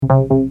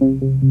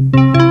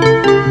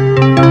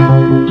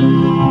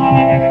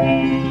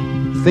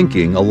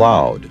Thinking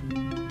Aloud.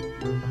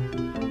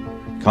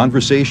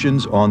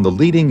 Conversations on the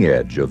leading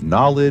edge of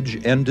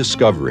knowledge and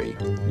discovery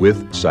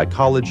with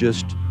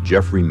psychologist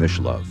Jeffrey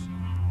Mishlove.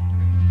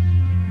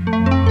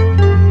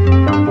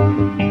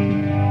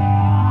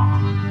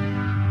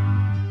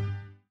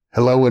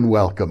 Hello and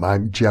welcome.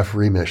 I'm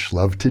Jeffrey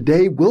Mishlove.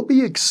 Today we'll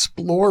be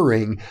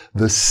exploring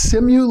the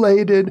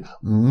simulated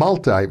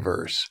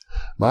multiverse.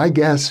 My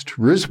guest,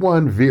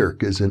 Rizwan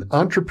Virk, is an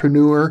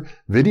entrepreneur,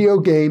 video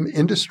game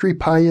industry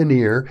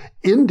pioneer,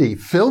 indie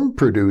film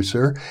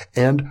producer,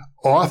 and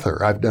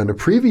author. I've done a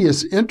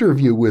previous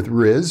interview with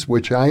Riz,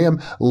 which I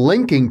am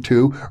linking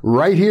to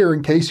right here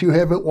in case you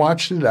haven't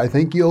watched it. I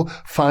think you'll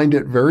find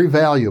it very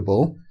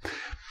valuable.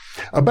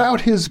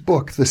 About his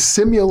book, The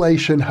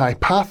Simulation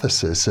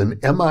Hypothesis, an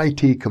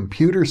MIT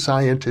computer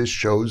scientist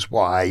shows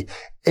why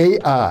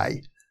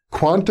AI,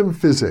 quantum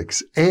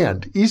physics,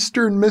 and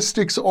Eastern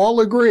mystics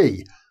all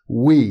agree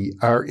we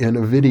are in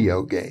a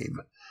video game.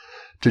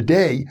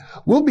 Today,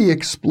 we'll be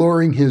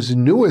exploring his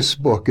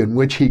newest book in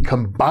which he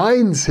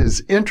combines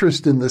his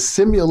interest in the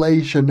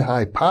simulation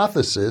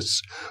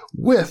hypothesis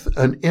with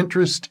an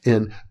interest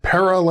in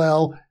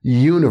parallel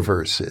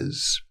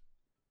universes.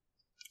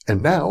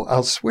 And now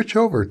I'll switch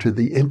over to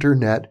the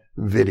internet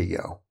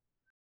video.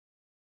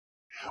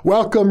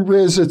 Welcome,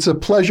 Riz. It's a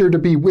pleasure to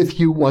be with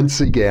you once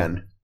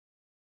again.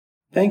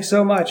 Thanks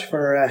so much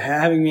for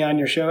having me on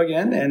your show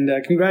again, and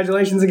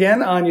congratulations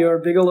again on your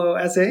Bigelow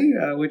essay,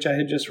 which I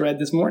had just read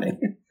this morning.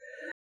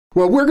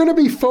 Well, we're going to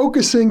be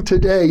focusing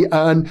today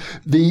on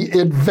the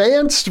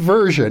advanced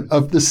version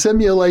of the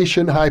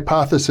simulation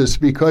hypothesis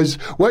because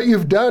what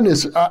you've done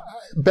is,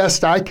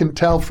 best I can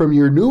tell from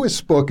your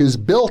newest book, is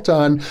built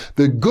on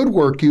the good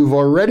work you've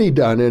already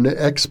done in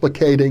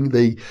explicating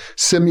the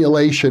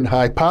simulation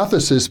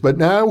hypothesis. But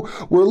now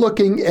we're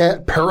looking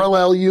at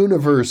parallel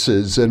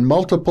universes and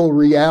multiple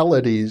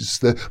realities,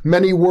 the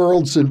many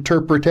worlds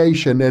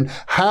interpretation, and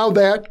how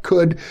that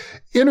could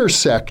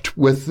intersect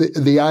with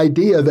the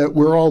idea that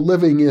we're all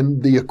living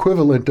in the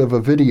equivalent of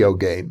a video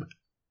game.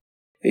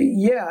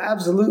 Yeah,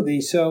 absolutely.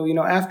 So,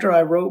 after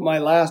I wrote my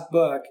last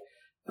book,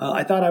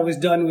 I thought I was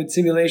done with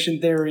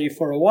simulation theory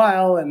for a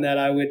while and that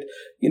I would,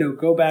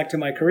 go back to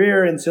my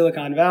career in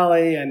Silicon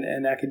Valley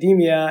and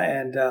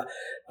academia.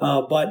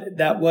 But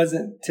that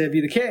wasn't to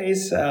be the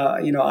case.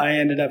 I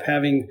ended up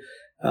having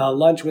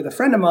lunch with a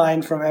friend of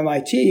mine from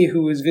MIT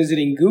who was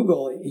visiting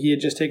Google. He had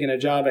just taken a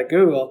job at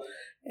Google.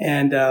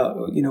 And,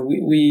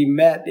 we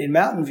met in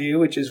Mountain View,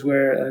 which is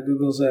where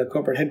Google's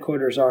corporate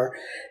headquarters are.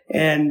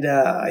 And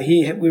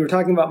we were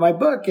talking about my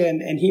book,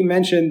 and he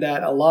mentioned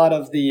that a lot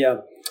of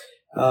the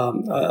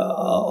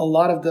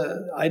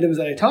items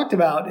that I talked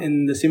about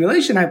in the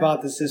simulation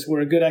hypothesis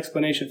were a good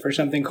explanation for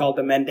something called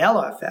the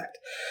Mandela effect.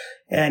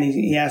 And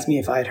he asked me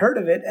if I had heard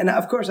of it. And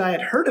of course I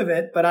had heard of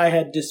it, but I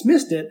had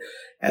dismissed it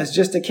as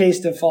just a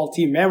case of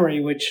faulty memory,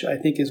 which I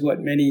think is what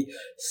many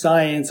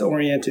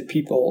science-oriented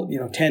people,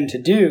 tend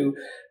to do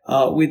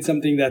with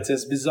something that's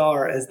as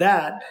bizarre as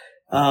that.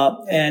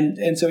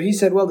 And so he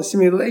said, well, the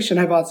simulation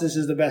hypothesis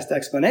is the best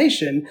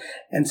explanation.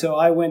 And so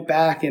I went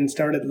back and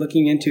started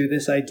looking into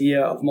this idea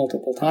of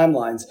multiple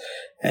timelines.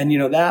 And,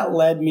 that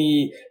led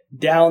me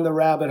down the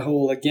rabbit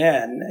hole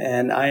again.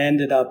 And I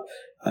ended up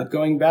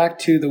going back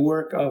to the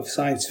work of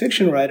science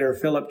fiction writer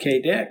Philip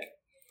K. Dick,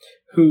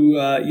 who,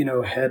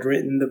 had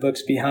written the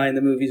books behind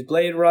the movies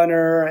Blade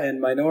Runner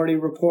and Minority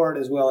Report,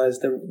 as well as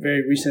the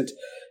very recent,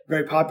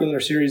 very popular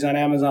series on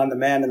Amazon, The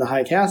Man in the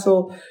High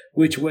Castle,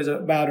 which was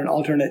about an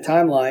alternate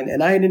timeline.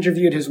 And I had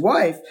interviewed his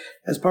wife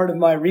as part of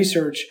my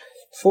research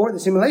for the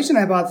simulation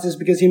hypothesis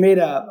because he made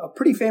a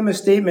pretty famous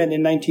statement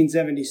in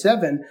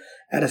 1977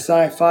 at a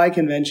sci-fi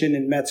convention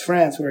in Metz,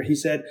 France, where he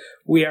said,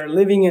 "We are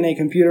living in a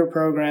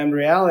computer-programmed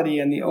reality,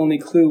 and the only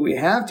clue we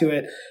have to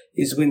it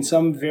is when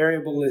some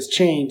variable is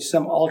changed,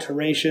 some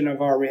alteration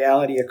of our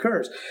reality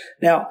occurs."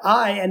 Now,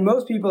 I and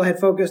most people had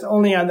focused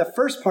only on the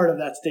first part of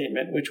that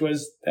statement, which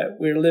was that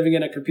we're living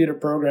in a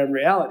computer-programmed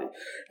reality.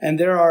 And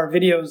there are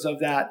videos of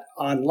that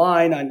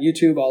online, on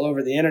YouTube, all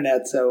over the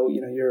internet, so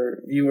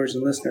your viewers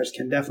and listeners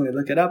can definitely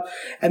look it up.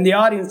 And the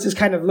audience just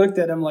kind of looked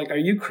at him like, "Are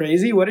you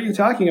crazy? What are you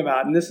talking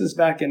about?" And this is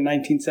back in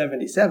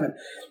 1977.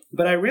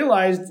 But I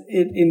realized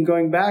in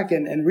going back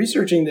and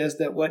researching this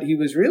that what he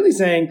was really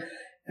saying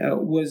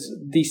was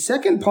the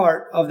second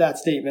part of that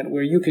statement,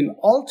 where you can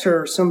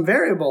alter some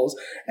variables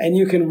and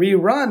you can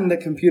rerun the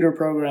computer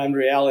programmed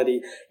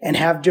reality and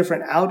have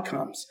different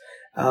outcomes.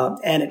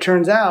 And it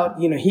turns out,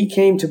 he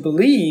came to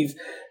believe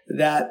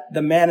that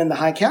The Man in the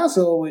High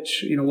Castle,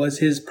 which, was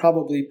his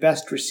probably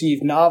best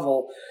received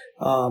novel,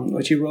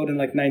 which he wrote in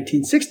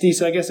 1960.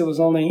 So I guess it was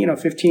only,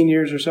 15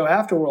 years or so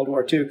after World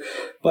War II.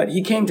 But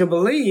he came to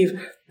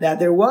believe that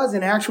there was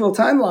an actual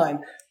timeline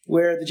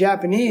where the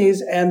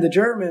Japanese and the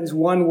Germans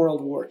won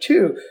World War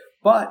II.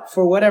 But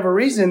for whatever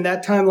reason,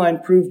 that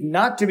timeline proved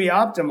not to be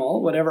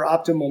optimal, whatever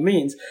optimal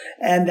means,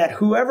 and that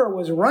whoever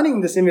was running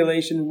the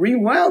simulation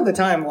rewound the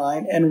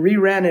timeline and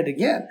reran it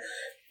again.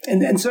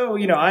 And so,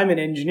 I'm an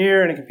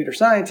engineer and a computer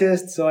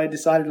scientist, so I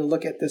decided to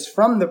look at this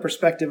from the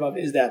perspective of,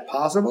 is that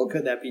possible?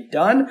 Could that be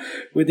done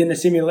within a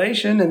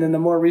simulation? And then the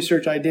more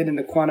research I did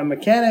into quantum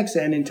mechanics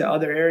and into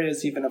other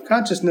areas even of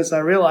consciousness, I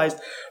realized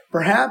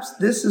perhaps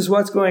this is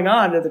what's going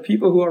on, that the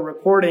people who are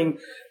reporting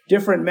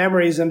different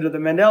memories under the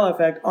Mandela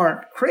effect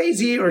aren't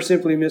crazy or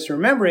simply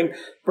misremembering.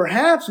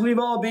 Perhaps we've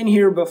all been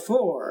here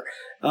before.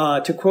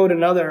 To quote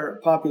another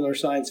popular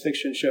science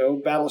fiction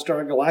show,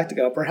 Battlestar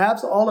Galactica,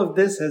 perhaps all of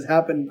this has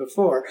happened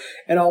before,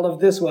 and all of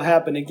this will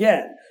happen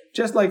again.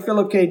 Just like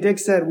Philip K. Dick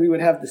said, we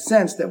would have the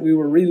sense that we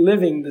were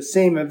reliving the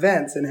same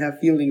events and have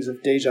feelings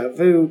of deja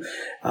vu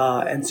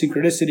and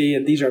synchronicity,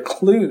 and these are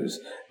clues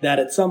that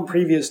at some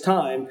previous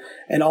time,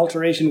 an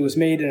alteration was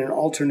made and an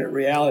alternate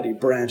reality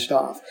branched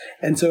off.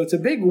 And so it's a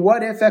big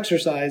what-if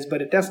exercise,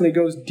 but it definitely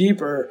goes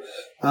deeper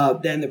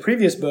than the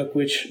previous book,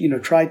 which,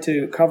 tried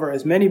to cover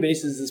as many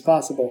bases as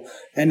possible.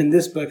 And in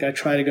this book, I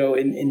try to go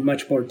in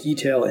much more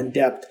detail and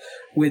depth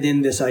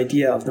within this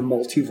idea of the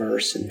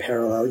multiverse and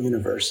parallel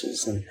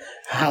universes and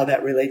how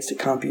that relates to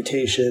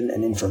computation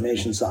and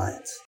information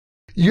science.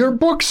 Your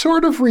book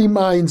sort of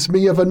reminds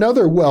me of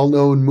another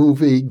well-known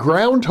movie,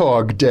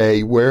 Groundhog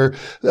Day, where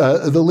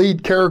the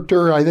lead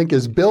character, I think,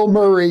 is Bill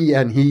Murray,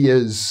 and he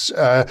is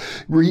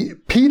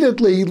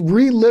repeatedly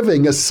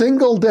reliving a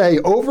single day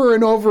over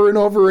and over and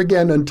over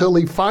again until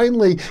he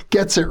finally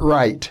gets it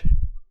right.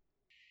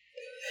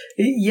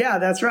 Yeah,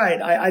 that's right.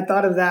 I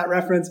thought of that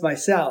reference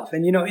myself.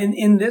 And,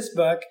 in this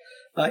book,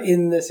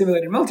 in the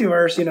Simulated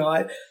Multiverse,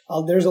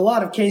 there's a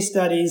lot of case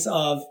studies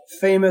of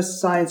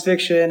famous science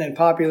fiction and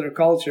popular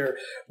culture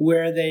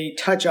where they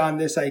touch on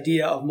this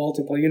idea of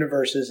multiple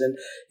universes.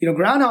 And,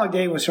 Groundhog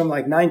Day was from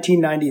like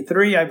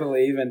 1993, I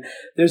believe. And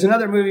there's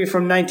another movie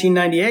from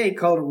 1998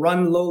 called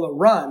Run, Lola,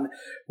 Run,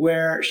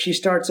 where she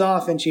starts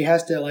off and she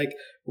has to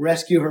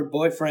rescue her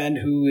boyfriend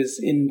who is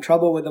in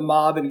trouble with the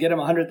mob and get him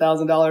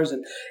 $100,000.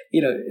 And,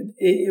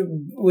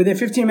 within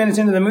 15 minutes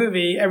into the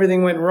movie,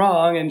 everything went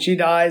wrong and she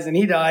dies and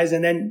he dies,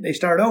 and then they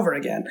start over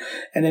again.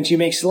 And then she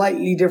makes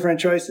slightly different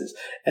choices.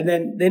 And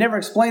then they never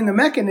explain the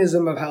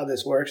mechanism of how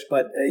this works.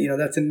 But,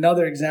 that's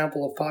another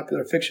example of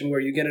popular fiction where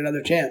you get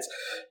another chance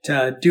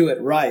to do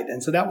it right.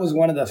 And so that was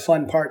one of the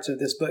fun parts of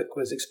this book,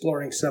 was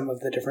exploring some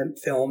of the different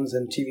films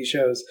and TV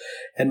shows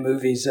and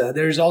movies.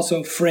 There's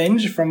also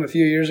Fringe from a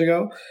few years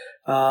ago,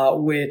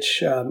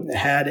 which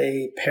had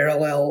a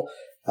parallel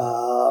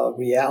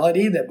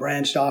reality that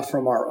branched off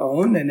from our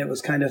own, and it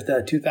was kind of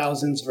the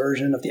 2000s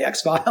version of the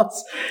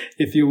X-Files,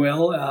 if you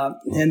will.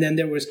 And then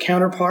there was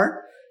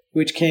Counterpart,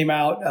 which came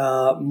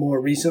out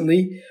more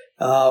recently,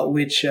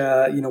 which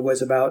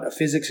was about a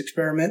physics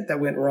experiment that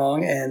went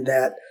wrong and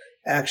that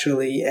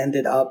actually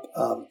ended up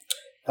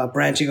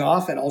branching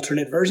off an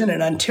alternate version.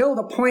 And until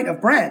the point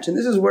of branch, and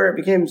this is where it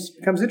becomes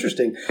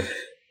interesting,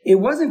 it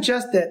wasn't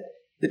just that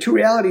the two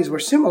realities were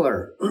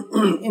similar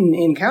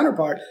in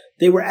Counterpart,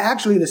 they were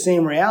actually the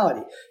same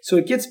reality. So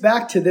it gets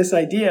back to this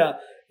idea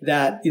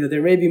that,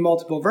 there may be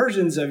multiple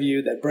versions of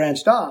you that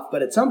branched off,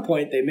 but at some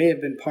point they may have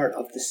been part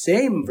of the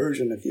same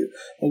version of you,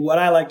 or what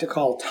I like to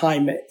call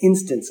time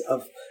instance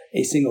of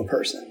a single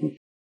person.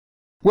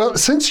 Well,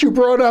 since you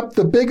brought up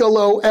the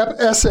Bigelow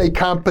essay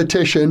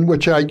competition,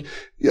 which I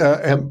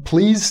am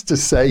pleased to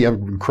say,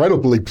 I'm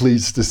incredibly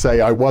pleased to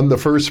say I won the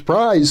first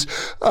prize,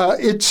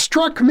 it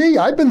struck me,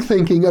 I've been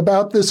thinking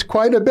about this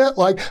quite a bit,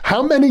 like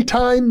how many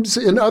times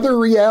in other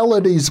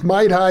realities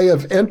might I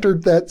have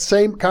entered that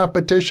same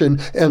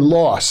competition and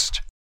lost?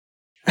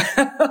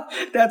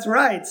 That's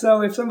right.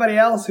 So if somebody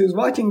else who's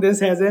watching this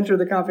has entered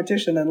the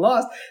competition and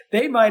lost,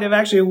 they might have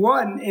actually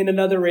won in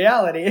another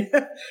reality.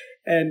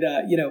 And,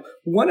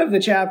 one of the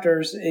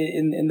chapters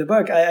in the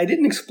book, I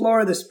didn't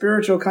explore the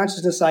spiritual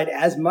consciousness side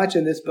as much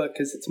in this book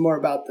because it's more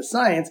about the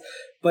science.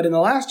 But in the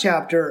last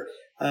chapter,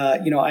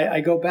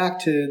 I go back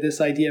to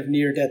this idea of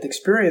near-death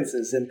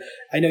experiences. And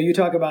I know you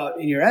talk about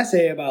in your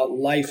essay about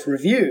life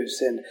reviews.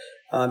 And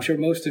I'm sure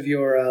most of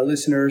your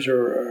listeners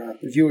or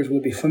viewers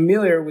will be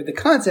familiar with the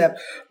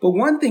concept. But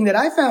one thing that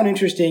I found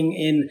interesting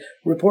in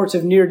reports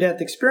of near-death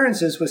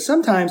experiences was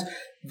sometimes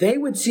they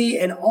would see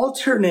an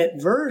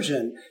alternate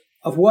version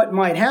of what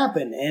might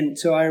happen. And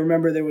so I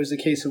remember there was a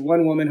case of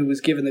one woman who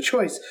was given the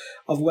choice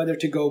of whether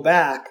to go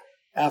back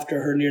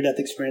after her near-death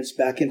experience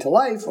back into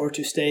life or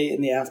to stay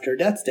in the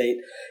after-death state.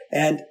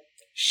 And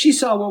she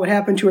saw what would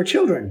happen to her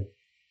children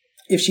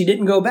if she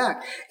didn't go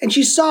back. And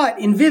she saw it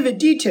in vivid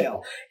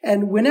detail.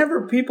 And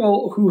whenever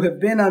people who have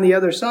been on the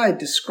other side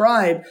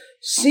describe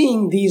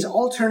seeing these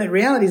alternate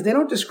realities, they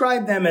don't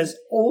describe them as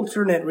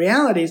alternate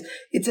realities.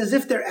 It's as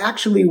if they're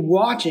actually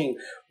watching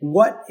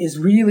what is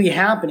really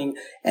happening.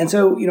 And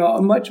so,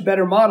 a much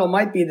better model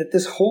might be that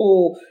this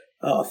whole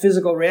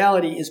physical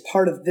reality is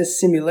part of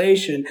this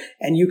simulation,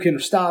 and you can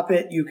stop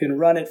it, you can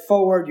run it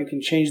forward, you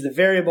can change the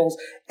variables,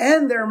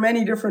 and there are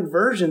many different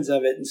versions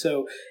of it. And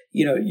so,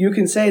 you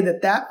can say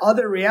that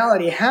other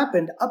reality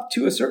happened up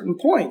to a certain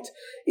point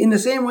in the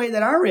same way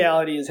that our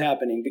reality is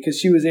happening because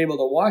she was able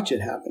to watch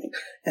it happening.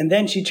 And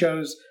then she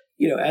chose,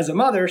 as a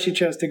mother, she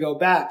chose to go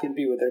back and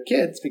be with her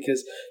kids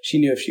because she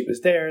knew if she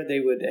was there, they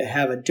would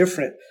have a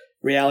different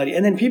reality.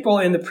 And then people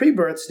in the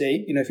pre-birth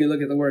state, if you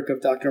look at the work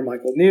of Dr.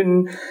 Michael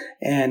Newton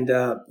and,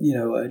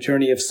 A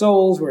Journey of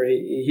Souls, where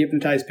he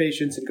hypnotized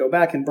patients and go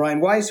back, and Brian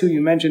Weiss, who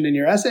you mentioned in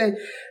your essay,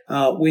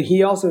 when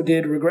he also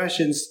did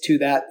regressions to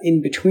that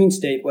in-between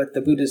state, what the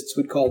Buddhists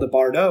would call the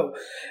Bardo,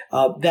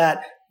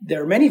 that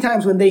there are many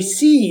times when they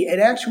see an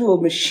actual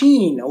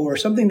machine or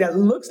something that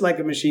looks like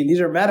a machine.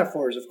 These are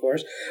metaphors, of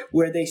course,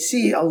 where they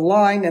see a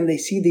line and they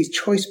see these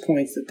choice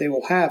points that they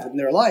will have in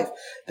their life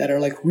that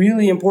are like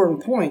really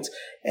important points.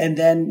 And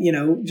then,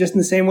 just in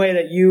the same way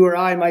that you or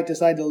I might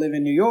decide to live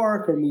in New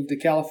York or move to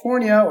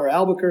California or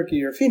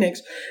Albuquerque or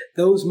Phoenix,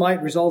 those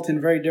might result in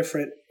very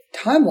different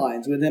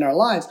timelines within our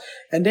lives.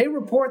 And they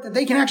report that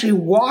they can actually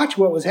watch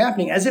what was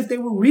happening as if they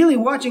were really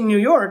watching New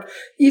York,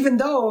 even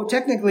though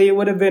technically it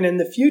would have been in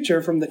the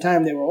future from the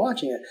time they were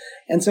watching it.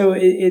 And so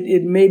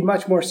it made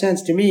much more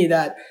sense to me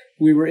that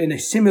we were in a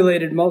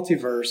simulated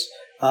multiverse,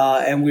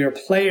 and we are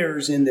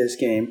players in this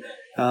game.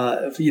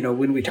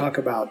 When we talk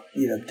about,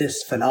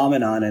 this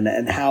phenomenon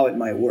and how it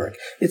might work.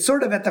 It's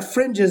sort of at the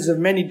fringes of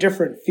many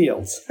different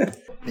fields.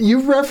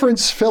 You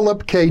referenced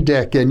Philip K.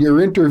 Dick in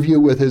your interview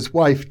with his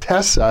wife,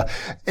 Tessa.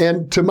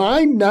 And to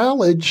my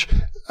knowledge,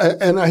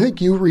 and I think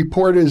you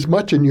report as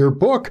much in your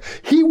book,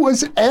 he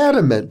was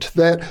adamant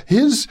that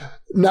his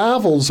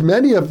novels,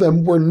 many of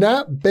them, were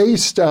not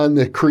based on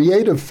the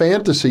creative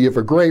fantasy of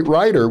a great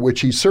writer, which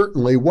he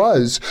certainly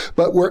was,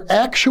 but were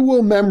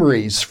actual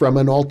memories from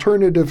an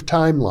alternative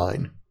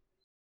timeline.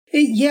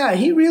 Yeah,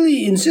 he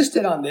really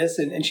insisted on this,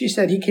 and she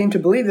said he came to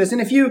believe this.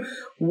 And if you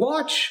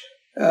watch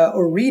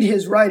or read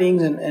his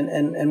writings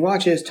and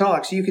watch his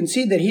talks, you can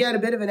see that he had a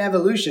bit of an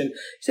evolution.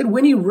 He said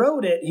when he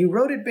wrote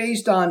it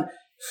based on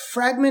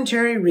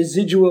fragmentary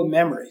residual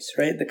memories,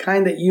 right? The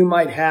kind that you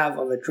might have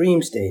of a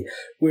dream state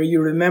where you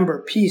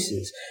remember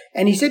pieces.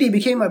 And he said he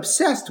became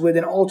obsessed with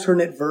an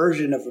alternate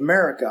version of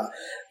America,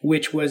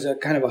 which was a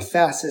kind of a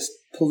fascist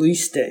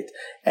police state.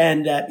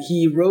 And that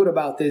he wrote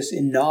about this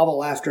in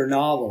novel after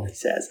novel, he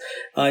says,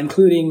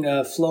 including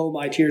Flo,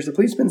 My Tears, the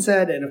Policeman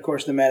Said, and of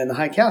course The Man in the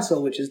High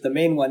Castle, which is the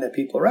main one that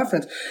people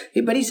reference.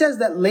 But he says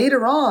that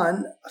later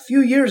on, a few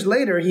years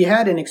later, he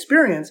had an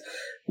experience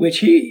which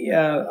he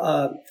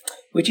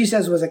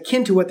says was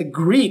akin to what the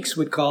Greeks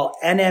would call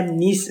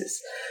anamnesis,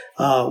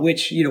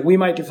 which, we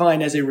might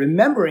define as a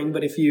remembering,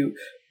 but if you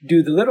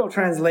do the literal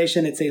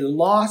translation, it's a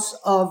loss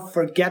of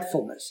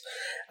forgetfulness.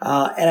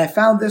 And I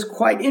found this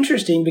quite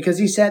interesting because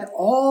he said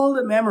all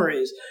the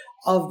memories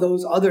of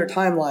those other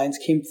timelines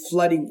came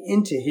flooding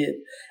into him.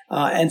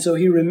 And so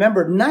he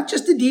remembered not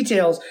just the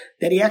details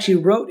that he actually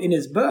wrote in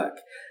his book,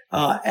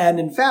 and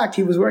in fact,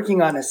 he was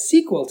working on a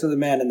sequel to The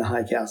Man in the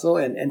High Castle,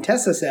 and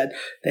Tessa said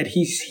that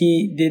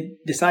he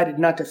decided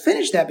not to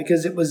finish that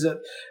because it was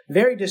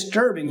very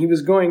disturbing. He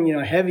was going,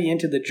 heavy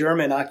into the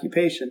German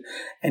occupation,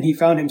 and he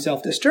found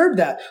himself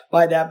disturbed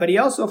by that. But he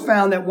also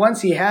found that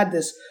once he had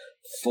this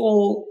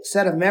full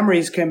set of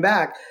memories come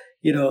back,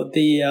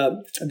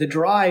 the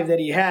drive that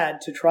he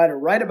had to try to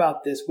write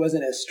about this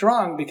wasn't as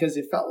strong because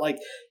it felt like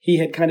he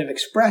had kind of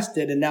expressed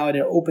it and now it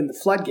had opened the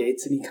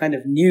floodgates and he kind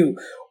of knew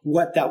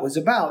what that was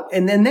about.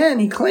 And then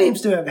he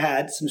claims to have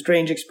had some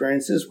strange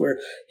experiences where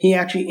he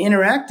actually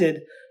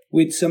interacted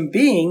with some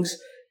beings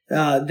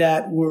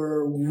that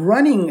were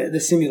running the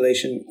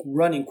simulation,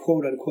 running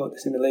quote unquote the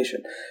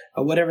simulation,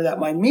 whatever that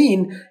might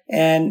mean.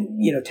 And,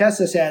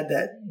 Tessa said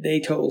that they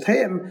told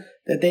him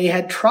that they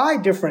had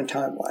tried different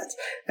timelines.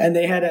 And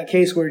they had a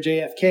case where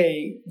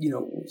JFK,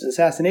 his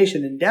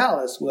assassination in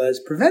Dallas was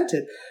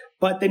prevented.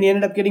 But then he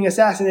ended up getting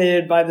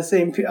assassinated by the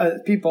same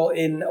people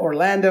in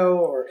Orlando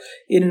or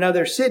in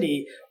another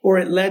city, or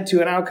it led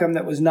to an outcome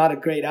that was not a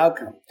great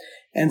outcome.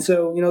 And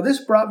so,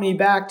 this brought me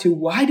back to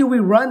why do we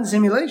run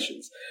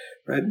simulations?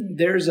 Right?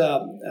 There's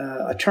a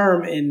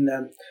term in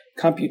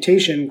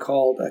computation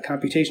called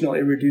computational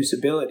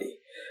irreducibility,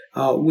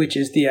 which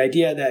is the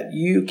idea that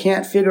you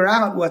can't figure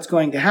out what's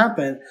going to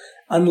happen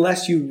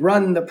unless you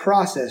run the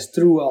process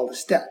through all the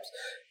steps.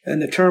 And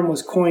the term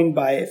was coined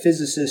by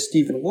physicist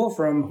Stephen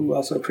Wolfram, who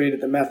also created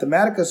the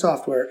Mathematica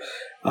software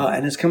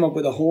and has come up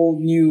with a whole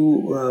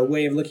new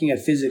way of looking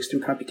at physics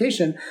through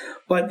computation.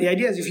 But the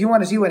idea is if you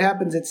want to see what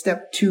happens at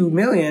step 2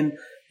 million,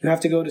 you have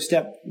to go to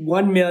step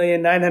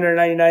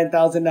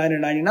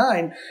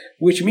 1,999,999,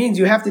 which means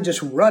you have to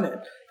just run it.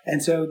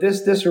 And so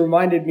this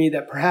reminded me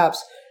that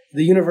perhaps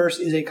the universe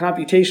is a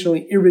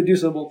computationally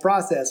irreducible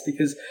process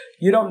because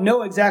you don't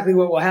know exactly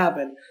what will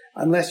happen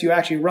unless you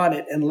actually run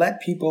it and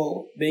let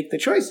people make the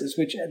choices,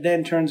 which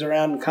then turns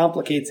around and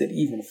complicates it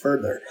even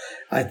further,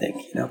 I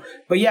think,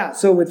 But yeah,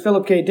 so with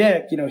Philip K.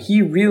 Dick,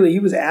 he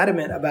was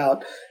adamant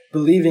about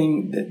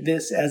believing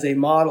this as a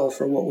model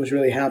for what was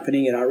really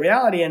happening in our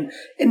reality. And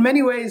in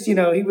many ways, he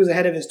was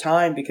ahead of his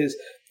time because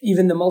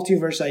even the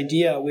multiverse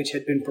idea, which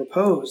had been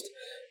proposed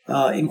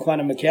in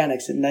quantum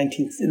mechanics in the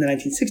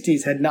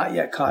 1960s, had not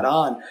yet caught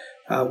on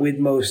with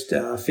most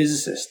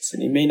physicists.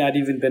 And he may not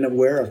even been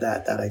aware of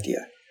that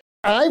idea.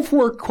 I've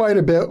worked quite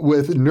a bit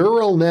with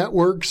neural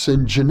networks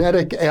and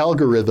genetic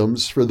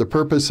algorithms for the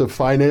purpose of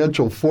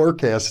financial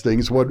forecasting.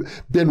 It's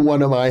been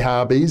one of my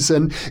hobbies.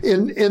 And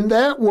in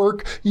that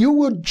work, you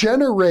would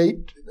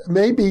generate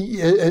maybe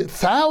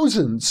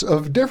thousands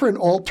of different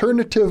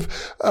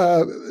alternative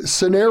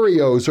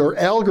scenarios or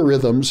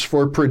algorithms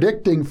for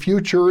predicting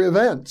future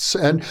events.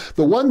 And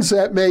the ones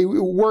that may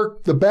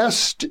work the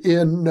best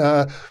in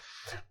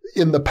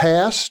the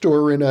past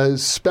or in a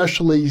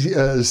specially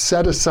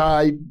set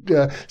aside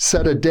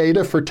set of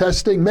data for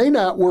testing may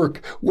not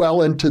work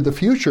well into the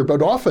future,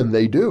 but often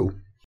they do.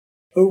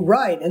 Oh,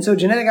 right. And so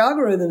genetic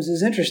algorithms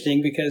is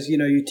interesting because,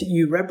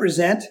 you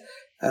represent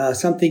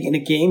something in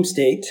a game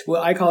state.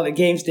 Well, I call it a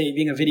game state,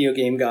 being a video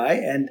game guy,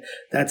 and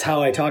that's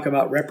how I talk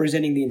about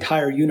representing the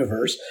entire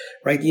universe,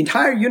 right? The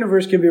entire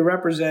universe can be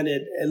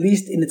represented, at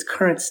least in its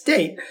current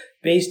state,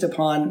 based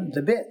upon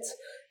the bits.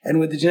 And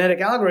with the genetic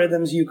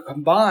algorithms, you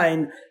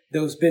combine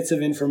those bits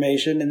of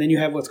information, and then you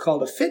have what's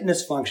called a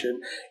fitness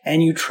function,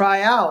 and you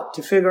try out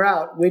to figure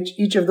out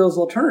which of those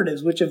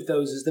alternatives, which of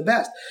those is the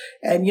best.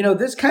 And,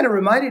 this kind of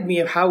reminded me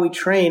of how we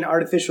train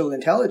artificial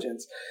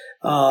intelligence,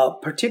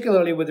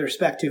 particularly with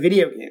respect to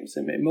video games.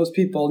 I mean, most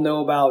people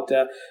know about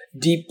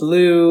Deep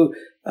Blue,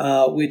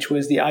 which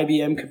was the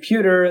IBM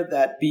computer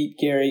that beat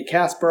Garry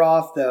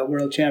Kasparov, the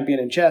world champion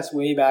in chess,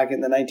 way back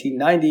in the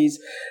 1990s.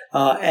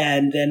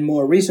 And then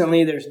more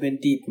recently, there's been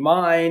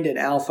DeepMind and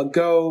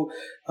AlphaGo,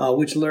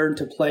 which learned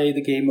to play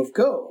the game of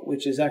Go,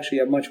 which is actually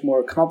a much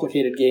more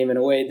complicated game in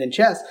a way than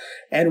chess.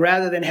 And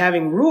rather than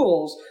having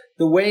rules,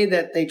 the way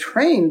that they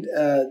trained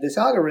this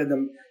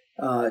algorithm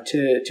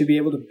to be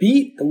able to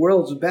beat the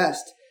world's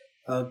best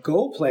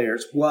Go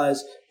players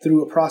was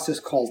through a process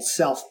called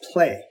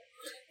self-play.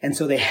 And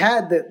so they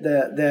had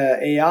the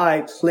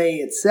AI play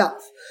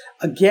itself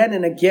again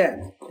and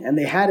again, and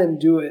they had him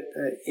do it,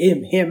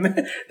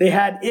 they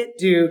had it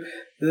do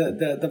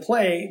the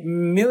play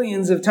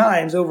millions of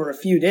times over a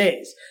few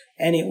days.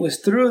 And it was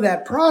through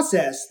that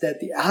process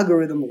that the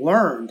algorithm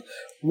learned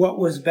what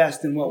was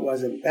best and what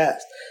wasn't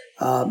best.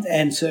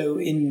 And so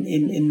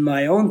in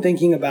my own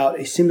thinking about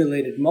a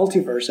simulated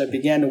multiverse, I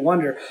began to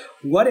wonder,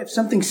 what if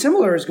something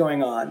similar is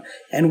going on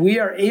and we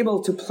are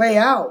able to play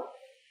out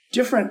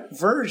different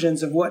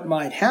versions of what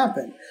might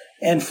happen?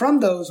 And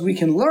from those, we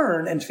can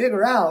learn and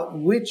figure out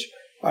which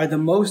are the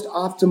most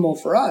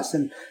optimal for us.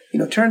 And,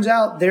 turns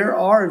out there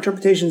are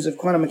interpretations of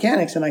quantum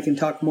mechanics, and I can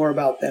talk more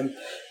about them,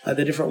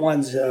 the different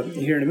ones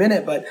here in a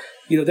minute. But,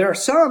 there are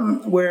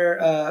some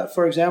where,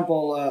 for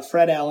example,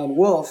 Fred Alan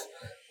Wolf,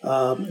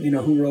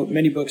 who wrote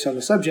many books on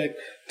the subject,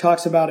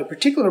 talks about a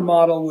particular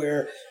model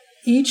where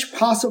each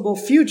possible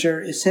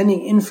future is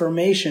sending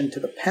information to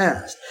the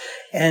past,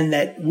 and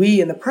that we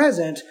in the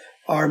present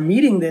are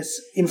meeting this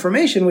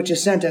information, which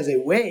is sent as a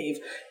wave,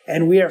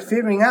 and we are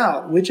figuring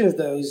out which of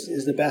those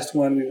is the best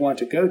one we want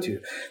to go to.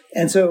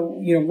 And so,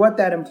 what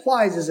that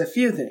implies is a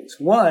few things.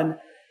 One,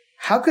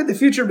 how could the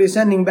future be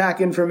sending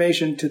back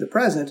information to the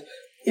present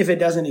if it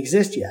doesn't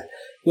exist yet?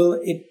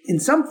 Well, in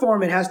some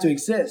form, it has to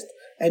exist.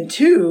 And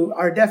two,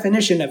 our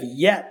definition of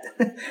yet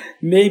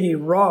may be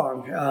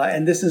wrong.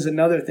 And this is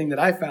another thing that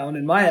I found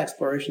in my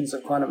explorations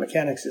of quantum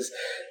mechanics is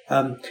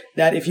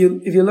that if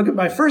you look at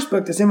my first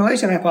book, The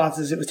Simulation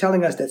Hypothesis, it was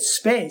telling us that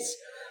space,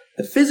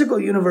 the physical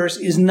universe,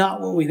 is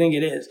not what we think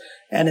it is.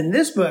 And in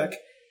this book,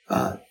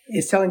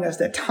 it's telling us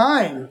that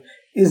time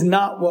is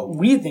not what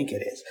we think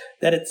it is,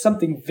 that it's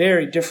something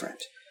very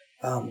different.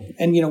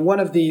 And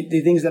one of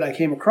the things that I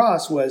came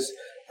across was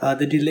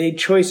the delayed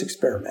choice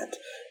experiment,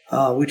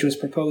 which was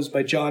proposed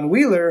by John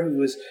Wheeler, who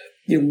was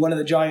one of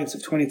the giants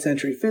of 20th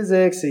century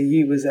physics.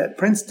 He was at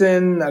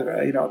Princeton,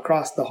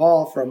 across the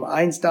hall from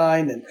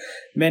Einstein and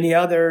many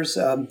others.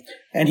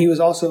 And he was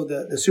also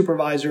the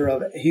supervisor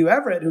of Hugh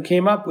Everett, who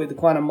came up with the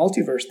quantum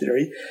multiverse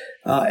theory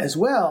as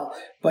well.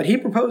 But he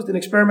proposed an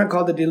experiment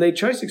called the delayed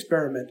choice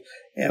experiment,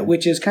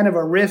 which is kind of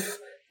a riff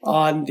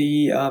on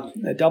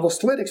the double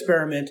slit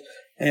experiment,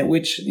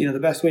 which, the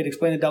best way to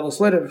explain a double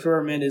slit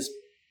experiment is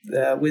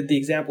with the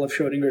example of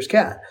Schrodinger's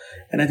cat.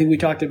 And I think we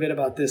talked a bit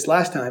about this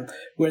last time,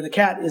 where the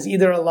cat is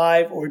either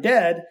alive or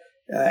dead.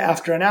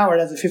 After an hour, it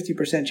has a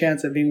 50%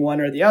 chance of being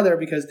one or the other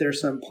because there's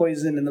some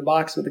poison in the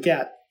box with the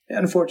cat,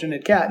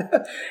 unfortunate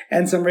cat,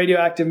 and some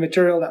radioactive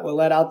material that will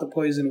let out the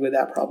poison with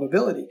that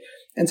probability.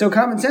 And so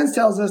common sense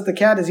tells us the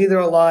cat is either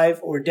alive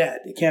or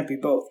dead. It can't be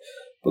both.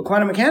 But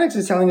quantum mechanics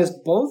is telling us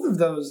both of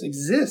those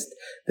exist,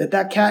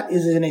 that cat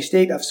is in a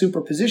state of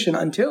superposition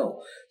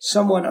until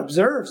someone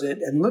observes it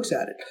and looks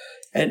at it.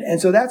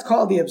 And so that's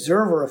called the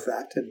observer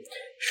effect. And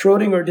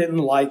Schrodinger didn't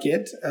like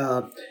it.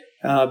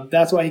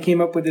 That's why he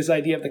came up with this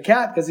idea of the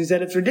cat, because he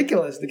said it's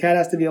ridiculous. The cat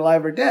has to be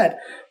alive or dead.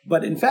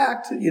 But in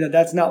fact,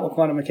 that's not what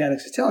quantum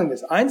mechanics is telling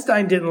us.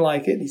 Einstein didn't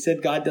like it. He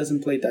said God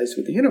doesn't play dice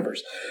with the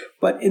universe.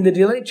 But in the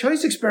delayed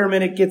choice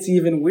experiment, it gets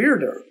even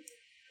weirder.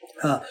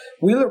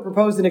 Wheeler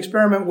proposed an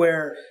experiment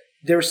where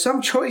there's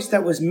some choice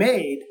that was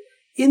made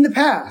in the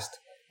past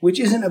which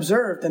isn't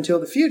observed until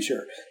the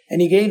future.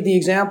 And he gave the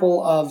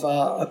example of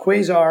a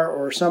quasar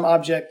or some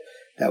object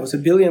that was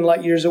 1 billion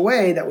light years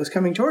away that was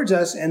coming towards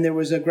us, and there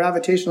was a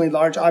gravitationally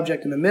large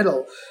object in the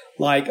middle,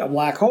 like a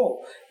black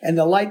hole. And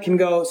the light can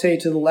go, say,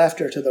 to the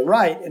left or to the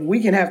right, and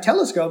we can have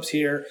telescopes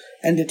here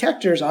and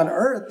detectors on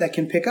Earth that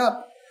can pick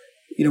up,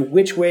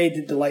 which way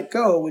did the light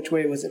go, which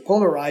way was it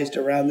polarized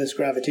around this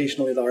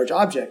gravitationally large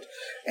object.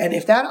 And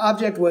if that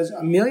object was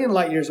 1 million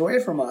light years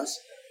away from us,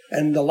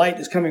 and the light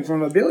is coming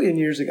from 1 billion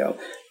years ago,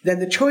 then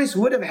the choice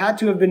would have had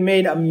to have been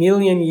made 1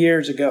 million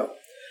years ago,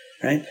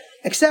 right?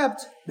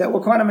 Except that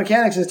what quantum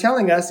mechanics is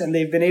telling us, and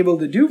they've been able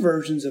to do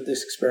versions of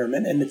this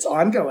experiment, and it's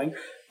ongoing,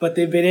 but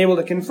they've been able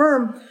to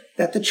confirm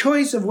that the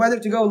choice of whether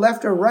to go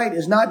left or right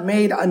is not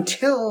made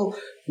until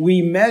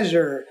we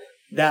measure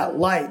that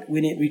light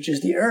when it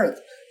reaches the Earth.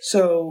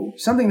 So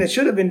something that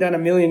should have been done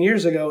 1 million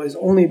years ago is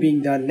only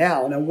being done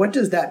now. Now, what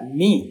does that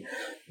mean?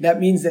 That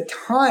means that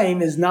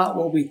time is not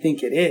what we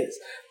think it is.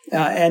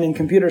 And in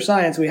computer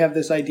science, we have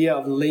this idea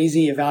of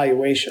lazy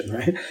evaluation,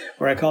 right?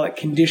 Or I call it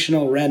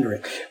conditional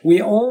rendering.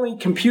 We only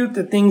compute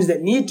the things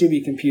that need to be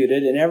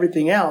computed, and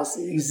everything else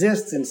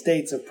exists in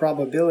states of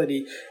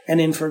probability and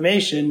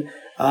information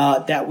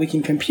that we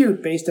can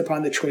compute based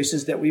upon the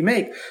choices that we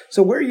make.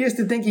 So we're used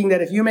to thinking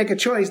that if you make a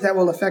choice, that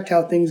will affect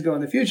how things go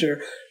in the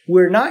future.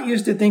 We're not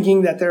used to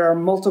thinking that there are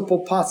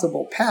multiple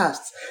possible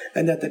paths,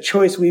 and that the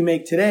choice we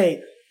make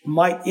today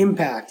might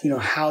impact,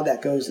 how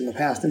that goes in the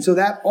past. And so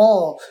that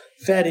all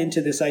fed into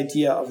this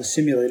idea of a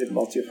simulated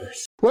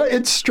multiverse. Well,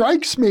 it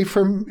strikes me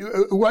from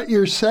what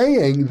you're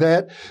saying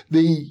that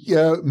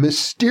the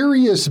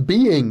mysterious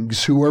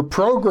beings who are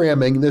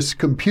programming this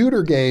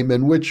computer game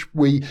in which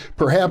we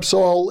perhaps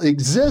all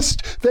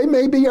exist, they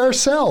may be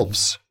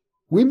ourselves.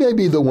 We may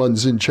be the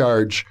ones in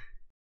charge.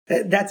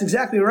 That's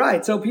exactly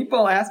right. So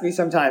people ask me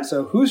sometimes,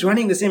 so who's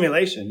running the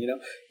simulation?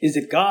 Is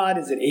it God?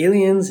 Is it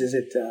aliens? Is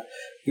it,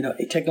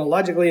 a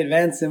technologically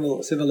advanced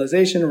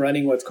civilization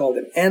running what's called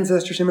an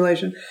ancestor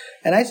simulation?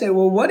 And I say,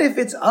 well, what if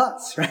it's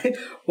us, right?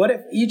 What if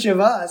each of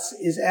us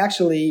is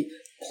actually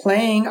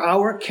playing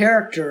our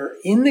character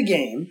in the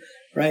game,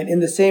 right? In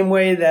the same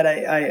way that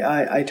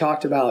I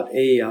talked about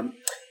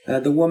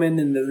the woman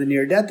in the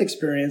near-death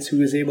experience who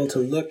was able to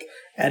look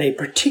at a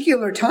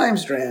particular time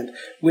strand,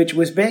 which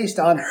was based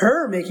on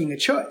her making a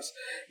choice.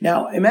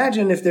 Now,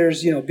 imagine if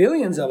there's,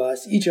 billions of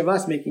us, each of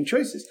us making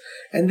choices.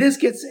 And this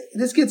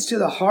gets to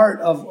the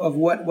heart of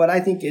what I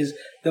think is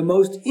the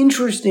most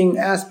interesting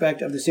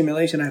aspect of the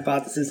simulation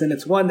hypothesis. And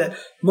it's one that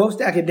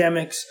most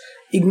academics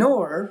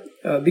ignore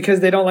because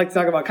they don't like to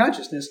talk about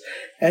consciousness.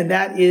 And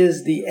that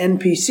is the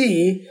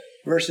NPC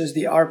versus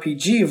the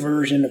RPG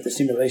version of the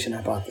simulation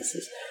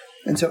hypothesis.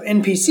 And so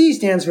NPC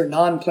stands for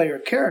non-player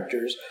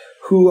characters,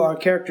 who are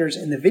characters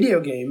in the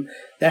video game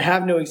that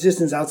have no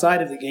existence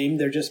outside of the game.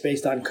 They're just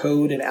based on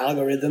code and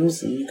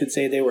algorithms, and you could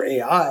say they were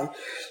AI.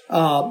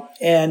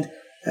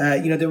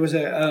 There was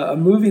a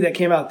movie that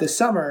came out this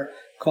summer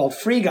called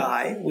Free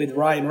Guy with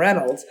Ryan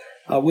Reynolds,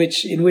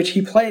 in which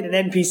he played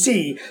an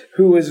NPC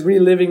who was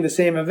reliving the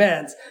same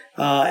events,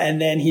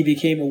 and then he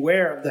became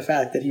aware of the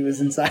fact that he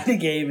was inside a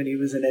game and he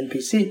was an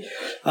NPC.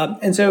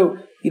 And so,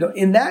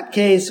 in that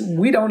case,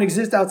 we don't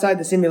exist outside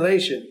the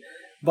simulation,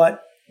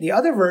 but the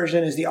other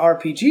version is the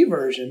RPG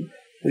version,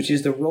 which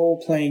is the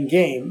role-playing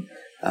game.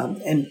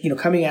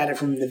 Coming at it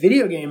from the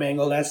video game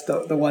angle, that's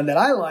the one that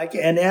I like.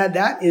 And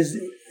that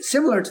is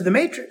similar to the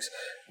Matrix,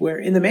 where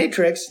in the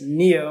Matrix,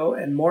 Neo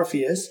and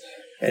Morpheus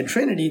and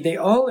Trinity, they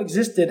all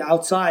existed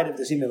outside of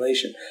the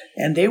simulation.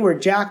 And they were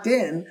jacked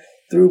in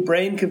through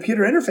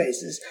brain-computer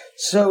interfaces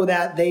so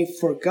that they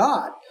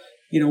forgot,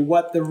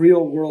 what the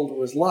real world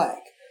was like.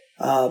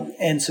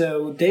 And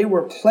so they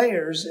were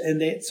players, and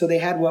they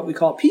had what we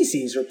call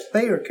PCs, or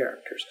player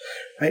characters,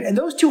 right? And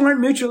those two aren't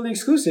mutually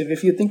exclusive.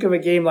 If you think of a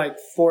game like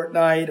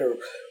Fortnite or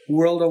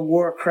World of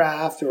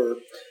Warcraft, or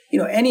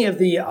any of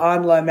the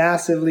online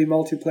massively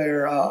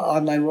multiplayer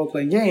online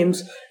role-playing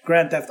games,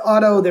 Grand Theft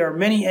Auto, there are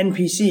many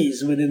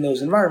NPCs within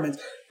those environments,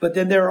 but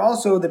then there are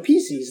also the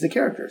PCs, the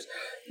characters,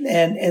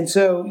 and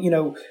so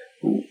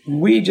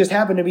we just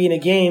happen to be in a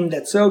game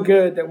that's so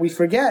good that we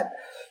forget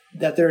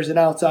that there's an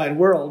outside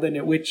world,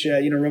 and which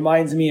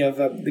reminds me of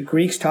the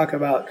Greeks talk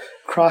about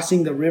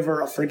crossing the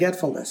river of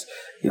forgetfulness,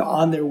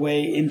 on their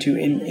way into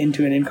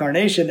an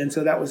incarnation. And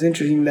so that was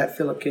interesting that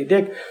Philip K.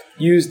 Dick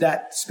used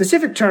that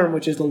specific term,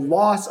 which is the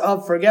loss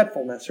of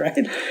forgetfulness,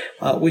 right?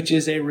 Which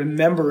is a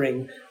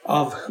remembering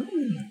of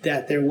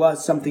that there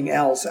was something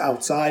else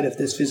outside of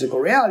this physical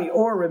reality,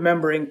 or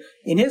remembering,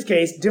 in his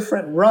case,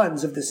 different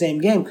runs of the same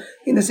game.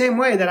 In the same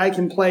way that I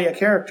can play a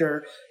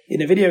character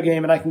in a video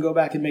game and I can go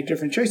back and make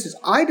different choices,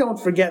 I don't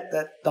forget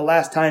that the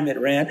last time it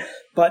ran,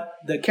 but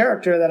the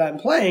character that I'm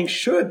playing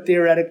should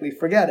theoretically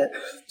forget it.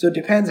 So it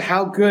depends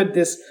how good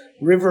this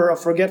river of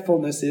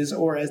forgetfulness is,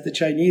 or as the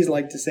Chinese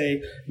like to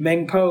say,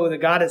 Meng Po, the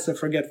goddess of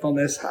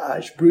forgetfulness,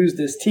 brews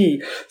this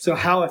tea. So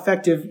how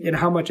effective and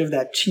how much of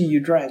that tea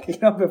you drank,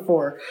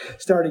 before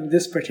starting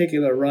this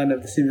particular run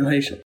of the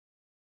simulation.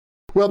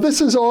 Well,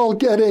 this is all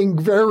getting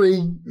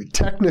very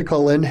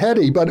technical and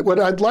heady, but what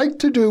I'd like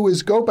to do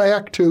is go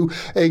back to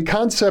a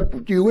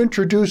concept you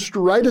introduced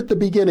right at the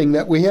beginning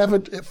that we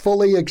haven't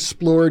fully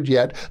explored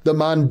yet, the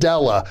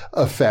Mandela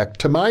effect.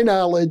 To my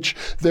knowledge,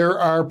 there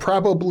are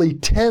probably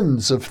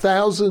tens of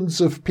thousands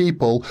of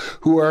people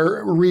who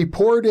are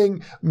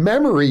reporting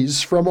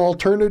memories from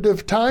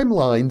alternative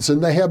timelines,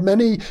 and they have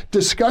many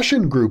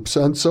discussion groups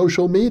on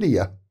social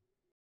media.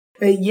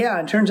 Yeah,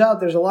 it turns out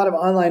there's a lot of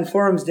online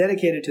forums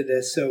dedicated to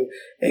this. So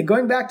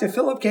going back to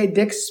Philip K.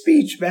 Dick's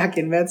speech back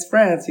in Metz,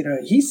 France,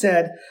 he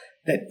said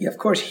that, of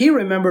course, he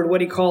remembered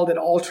what he called an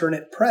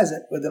alternate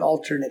present with an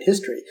alternate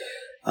history.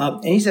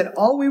 And he said,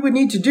 all we would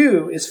need to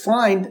do is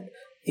find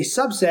a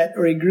subset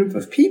or a group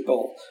of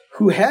people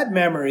who had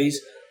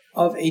memories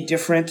of a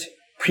different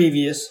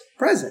previous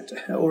present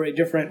or a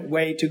different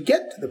way to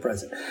get to the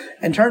present.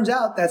 And turns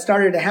out that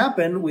started to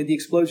happen with the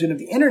explosion of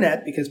the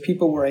internet because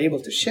people were able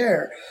to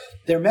share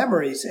their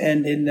memories.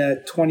 And in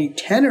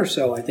 2010 or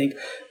so, I think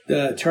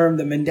the term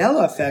the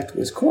Mandela effect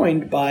was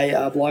coined by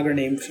a blogger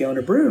named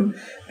Fiona Broom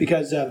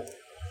because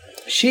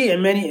she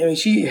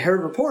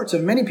heard reports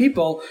of many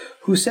people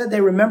who said they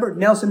remembered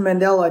Nelson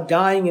Mandela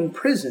dying in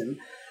prison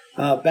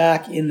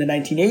back in the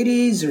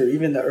 1980s or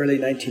even the early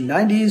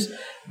 1990s.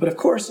 But of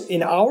course,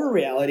 in our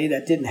reality,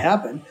 that didn't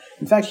happen.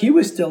 In fact, he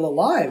was still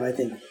alive, I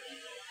think,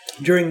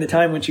 during the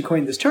time when she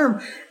coined this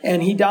term.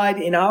 And he died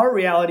in our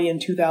reality in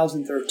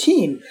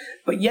 2013.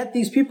 But yet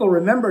these people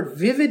remembered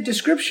vivid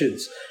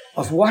descriptions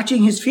of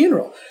watching his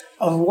funeral,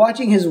 of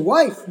watching his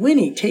wife,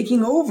 Winnie,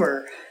 taking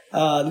over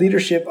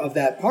leadership of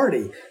that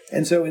party.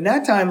 And so in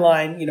that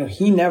timeline,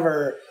 he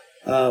never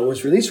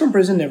was released from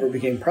prison, never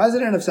became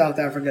president of South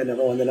Africa,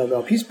 never won the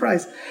Nobel Peace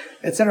Prize,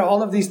 etc.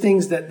 All of these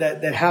things that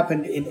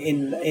happened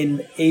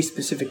in a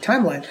specific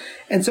timeline.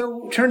 And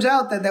so it turns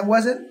out that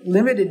wasn't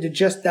limited to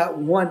just that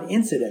one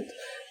incident.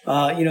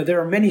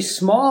 There are many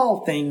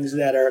small things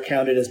that are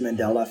counted as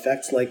Mandela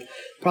effects, like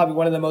probably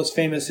one of the most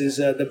famous is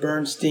the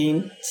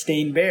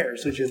Bernstein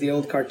Bears, which is the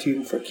old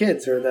cartoon for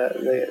kids or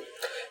the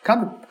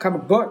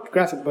comic book,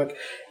 graphic book.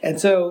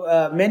 And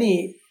so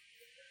many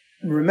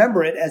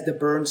remember it as the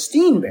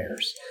Bernstein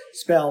Bears,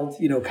 spelled,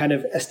 kind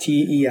of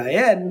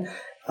S-T-E-I-N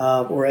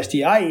or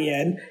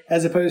S-T-I-E-N,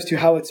 as opposed to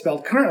how it's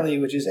spelled currently,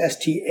 which is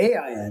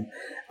S-T-A-I-N.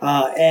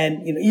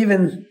 And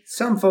even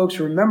some folks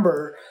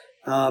remember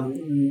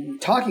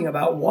talking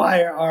about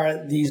why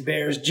are these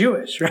bears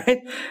Jewish,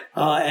 right?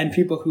 And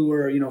people who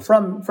were,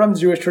 from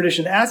Jewish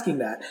tradition asking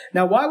that.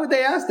 Now, why would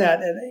they ask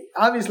that? And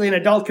obviously an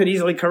adult could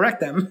easily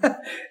correct them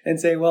and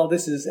say, well,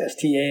 this is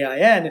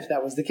S-T-A-I-N if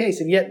that was the case.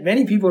 And yet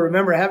many people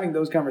remember having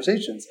those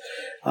conversations.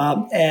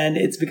 And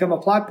it's become a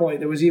plot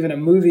point. There was even a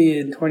movie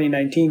in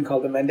 2019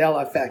 called The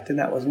Mandela Effect, and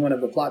that was one of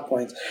the plot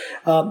points.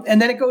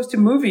 And then it goes to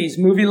movies,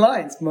 movie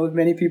lines.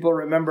 Many people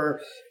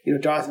remember,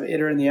 Darth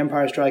Vader in The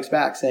Empire Strikes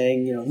Back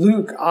saying,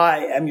 Luke,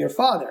 I am your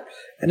father.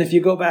 And if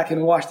you go back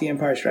and watch The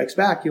Empire Strikes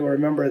Back,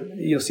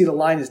 you'll see the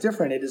line is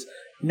different. It is,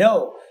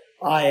 no,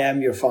 I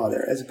am your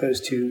father, as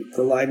opposed to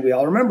the line we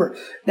all remember.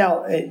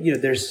 Now,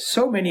 there's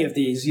so many of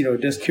these,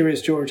 does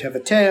Curious George have a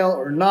tail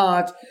or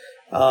not?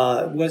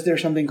 Was there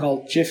something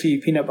called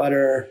Jiffy peanut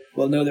butter?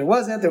 Well, no, there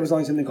wasn't. There was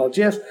only something called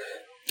Jif.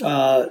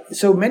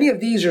 So many of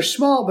these are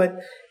small, but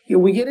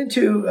we get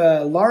into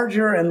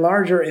larger and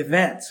larger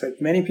events. Like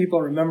many people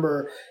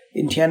remember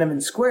in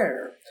Tiananmen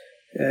Square,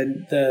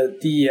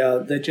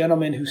 the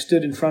gentleman who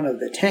stood in front of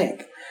the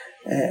tank,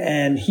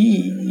 and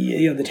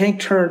the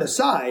tank turned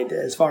aside,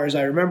 as far as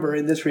I remember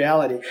in this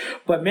reality.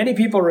 But many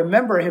people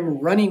remember him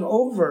running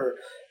over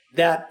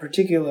that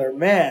particular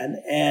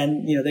man,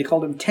 and they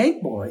called him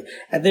Tank Boy,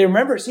 and they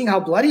remember seeing how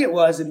bloody it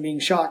was and being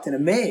shocked and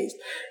amazed.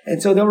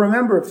 And so they'll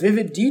remember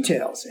vivid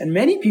details, and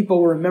many people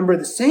will remember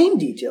the same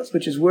details,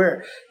 which is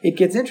where it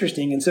gets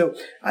interesting. And so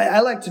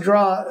I like to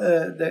draw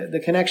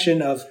the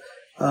connection of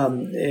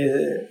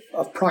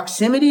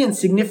proximity and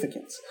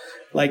significance.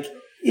 Like,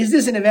 is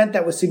this an event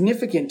that was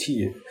significant to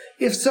you?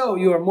 If so,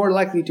 you are more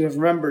likely to have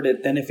remembered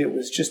it than if it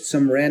was just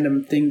some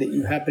random thing that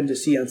you happened to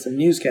see on some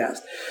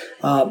newscast.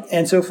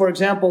 And so, for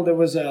example, there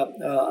was an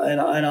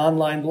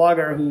online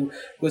blogger who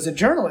was a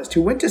journalist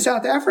who went to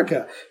South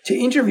Africa to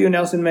interview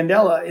Nelson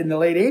Mandela in the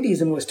late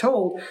 80s and was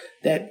told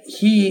that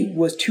he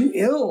was too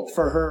ill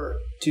for her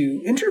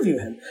to interview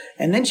him.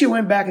 And then she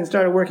went back and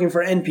started working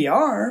for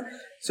NPR.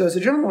 So as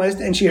a journalist,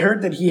 and she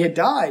heard that he had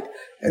died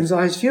and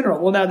saw his funeral.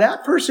 Well, now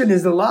that person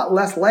is a lot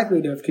less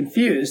likely to have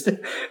confused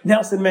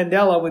Nelson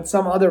Mandela with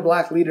some other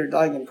black leader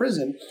dying in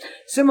prison.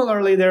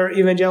 Similarly, there are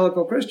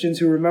evangelical Christians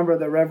who remember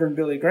the Reverend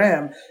Billy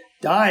Graham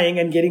dying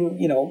and getting,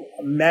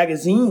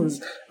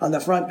 magazines on the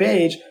front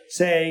page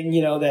saying,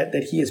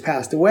 that he has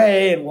passed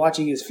away, and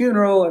watching his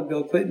funeral and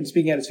Bill Clinton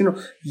speaking at his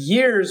funeral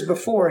years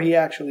before he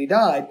actually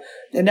died.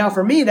 And now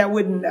for me,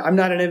 I'm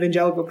not an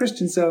evangelical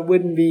Christian, so it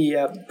wouldn't be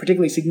a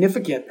particularly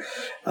significant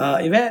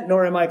event,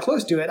 nor am I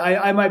close to it.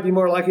 I might be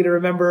more likely to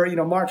remember,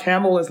 Mark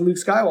Hamill as Luke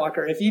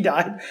Skywalker. If he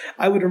died,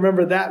 I would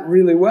remember that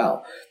really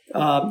well.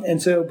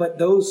 But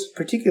those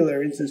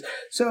particular instances.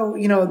 So,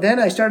 then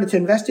I started to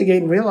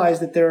investigate and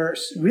realize that there are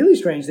really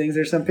strange things.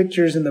 There's some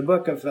pictures in the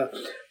book of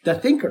the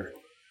thinker.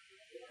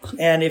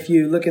 And if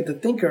you look at the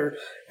thinker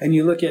and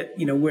you look at,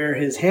 where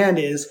his hand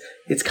is,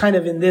 it's kind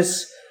of in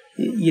this,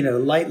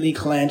 lightly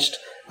clenched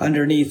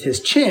underneath his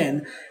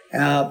chin.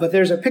 But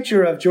there's a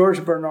picture of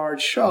George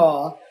Bernard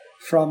Shaw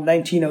from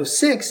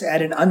 1906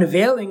 at an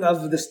unveiling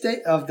of the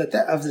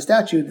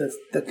statue,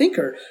 the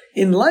thinker,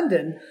 in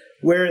London,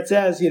 where it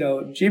says,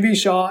 G.B.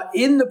 Shaw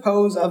in the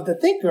pose of the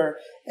thinker,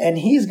 and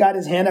he's got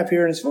his hand up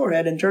here in his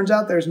forehead. And turns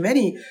out there's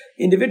many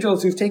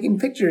individuals who've taken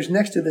pictures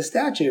next to the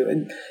statue.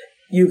 And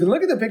you can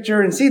look at the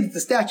picture and see that the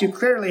statue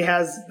clearly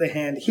has the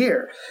hand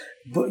here,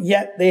 but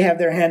yet they have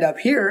their hand up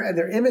here and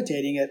they're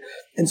imitating it.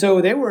 And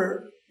so they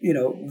were,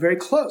 very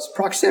close.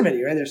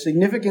 Proximity, right? There's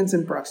significance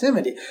in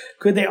proximity.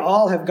 Could they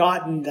all have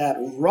gotten that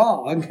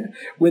wrong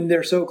when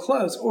they're so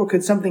close, or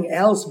could something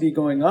else be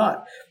going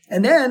on?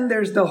 And then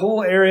there's the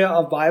whole area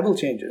of Bible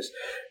changes,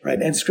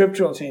 right? And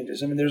scriptural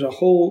changes. I mean, there's a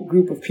whole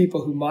group of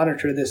people who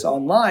monitor this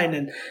online,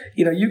 and,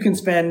 you can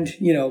spend,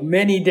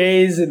 many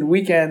days and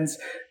weekends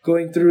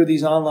going through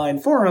these online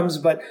forums,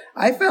 but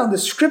I found the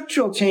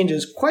scriptural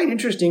changes quite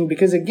interesting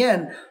because,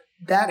 again,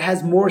 that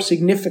has more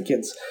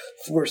significance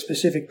for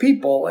specific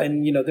people.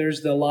 And,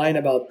 there's the line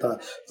about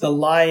the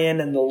lion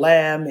and the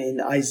lamb in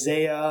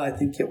Isaiah. I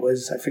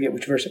forget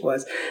which verse it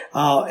was.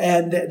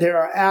 And there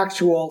are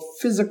actual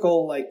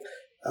physical,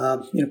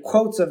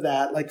 quotes of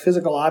that, like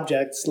physical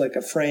objects, like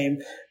a frame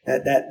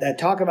that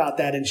talk about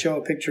that and show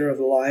a picture of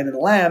the lion and the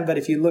lamb. But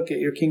if you look at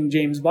your King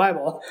James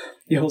Bible,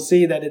 you'll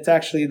see that it's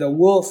actually the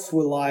wolf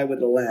will lie with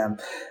the lamb,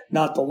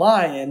 not the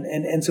lion.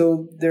 And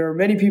so there are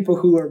many people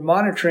who are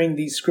monitoring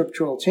these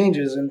scriptural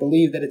changes and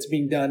believe that it's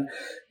being done,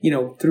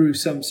 through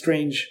some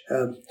strange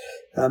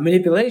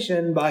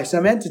manipulation by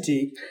some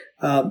entity.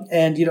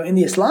 And in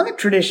the Islamic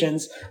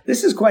traditions,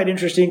 this is quite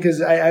interesting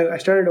because I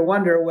started to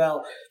wonder,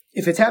 well,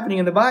 if it's happening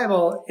in the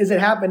Bible, is it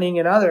happening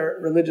in other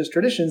religious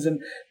traditions?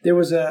 And there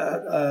was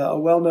a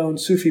well-known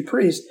Sufi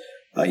priest,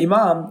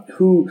 imam,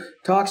 who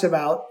talks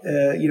about,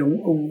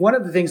 one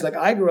of the things, like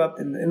I grew up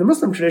in the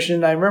Muslim tradition,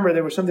 and I remember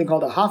there was something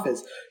called a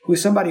hafiz, who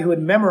was somebody who had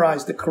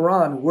memorized the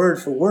Quran word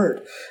for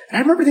word. And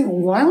I remember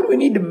thinking, why would we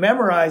need to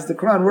memorize the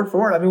Quran word for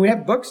word? I mean, we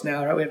have books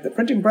now, right? We have the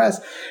printing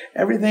press,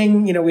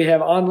 everything, we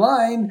have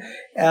online.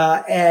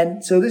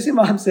 And so this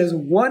imam says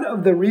one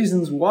of the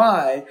reasons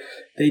why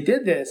they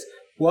did this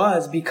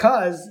was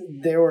because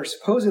there were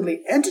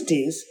supposedly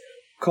entities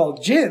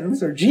called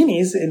jinns or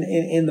genies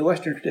in the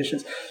Western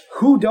traditions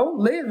who don't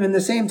live in the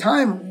same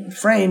time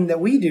frame that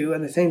we do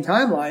in the same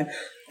timeline,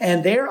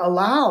 and they're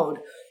allowed,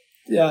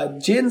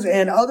 jinns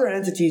and other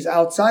entities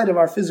outside of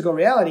our physical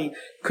reality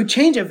could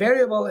change a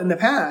variable in the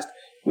past,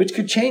 which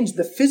could change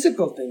the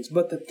physical things,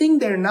 but the thing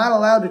they're not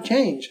allowed to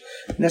change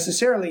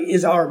necessarily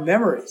is our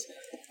memories.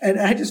 And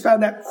I just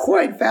found that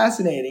quite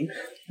fascinating,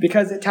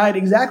 because it tied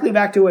exactly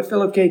back to what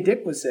Philip K.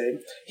 Dick was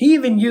saying. He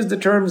even used the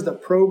terms the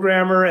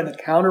programmer and the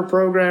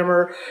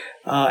counter-programmer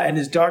and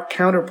his dark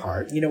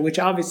counterpart, which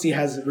obviously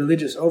has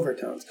religious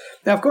overtones.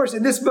 Now, of course,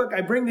 in this book, I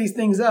bring these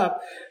things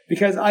up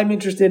because I'm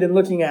interested in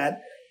looking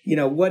at,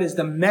 what is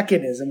the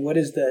mechanism? What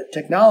is the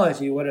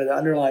technology? What are the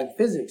underlying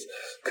physics?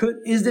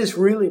 Is this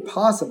really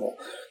possible?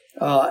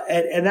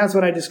 And that's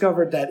when I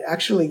discovered that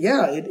actually,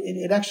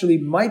 it actually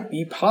might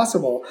be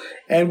possible.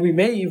 And we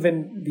may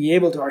even be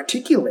able to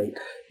articulate,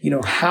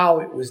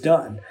 how it was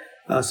done.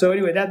 So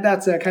anyway,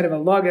 that's a kind of a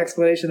long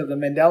explanation of the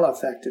Mandela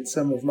effect and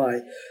some of my,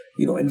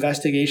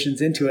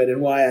 investigations into it,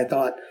 and why I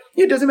thought,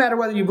 it doesn't matter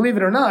whether you believe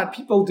it or not,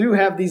 people do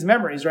have these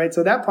memories, right?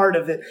 So that part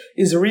of it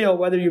is real,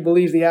 whether you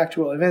believe the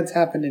actual events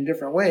happened in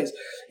different ways.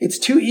 It's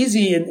too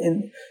easy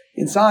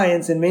in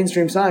science, in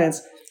mainstream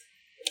science,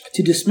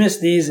 to dismiss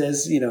these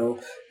as,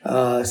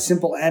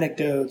 simple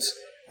anecdotes,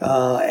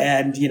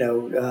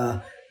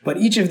 but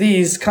each of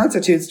these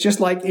constitutes, just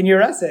like in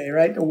your essay,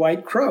 right,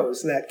 white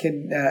crows that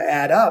can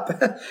add up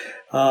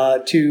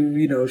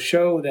to,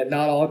 show that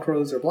not all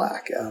crows are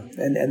black.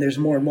 And there's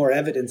more and more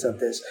evidence of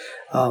this.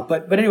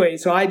 But anyway,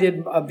 so I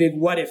did a big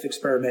what-if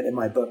experiment in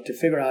my book to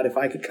figure out if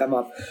I could come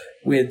up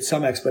with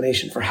some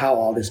explanation for how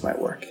all this might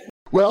work.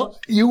 Well,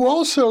 you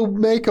also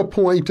make a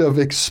point of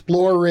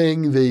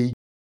exploring the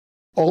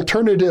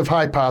alternative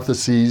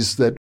hypotheses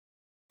that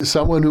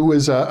someone who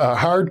is a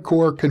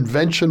hardcore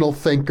conventional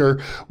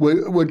thinker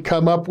would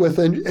come up with.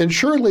 And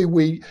surely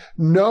we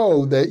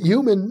know that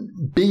human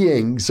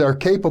beings are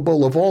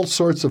capable of all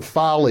sorts of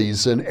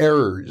follies and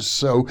errors.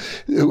 So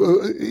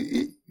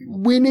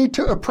we need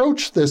to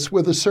approach this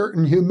with a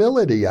certain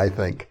humility, I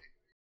think.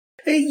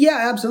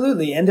 Yeah,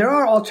 absolutely. And there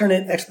are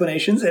alternate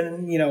explanations.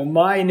 And,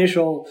 my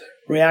initial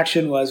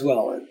reaction was,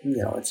 well,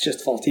 it's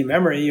just faulty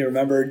memory. You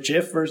remember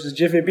Jif versus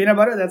Jiffy Peanut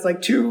Butter? That's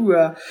like two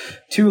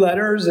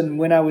letters. And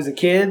when I was a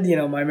kid,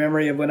 my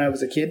memory of when I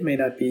was a kid may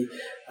not be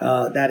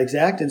that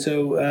exact. And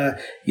so,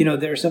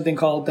 there's something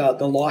called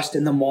the Lost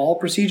in the Mall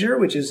procedure,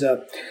 which is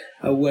something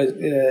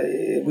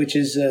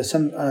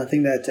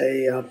that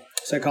a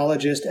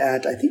psychologist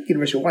at, I think,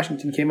 University of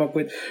Washington came up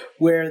with,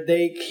 where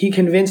he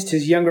convinced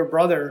his younger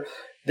brother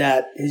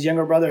that his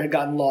younger brother had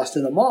gotten lost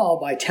in the mall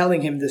by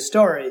telling him this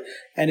story.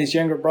 And his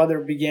younger brother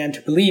began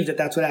to believe that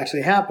that's what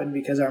actually happened,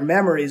 because our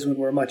memories when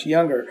we're much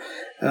younger,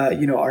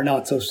 are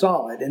not so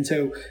solid. And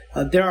so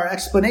there are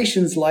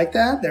explanations like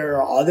that. There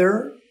are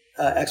other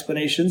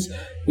explanations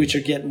which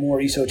get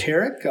more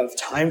esoteric, of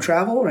time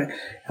travel, right?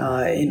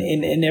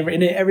 In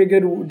every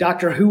good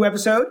Doctor Who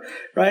episode,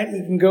 right?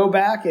 You can go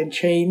back and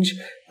change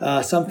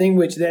something,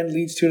 which then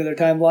leads to another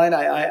timeline.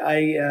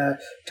 I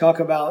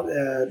talk about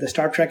the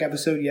Star Trek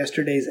episode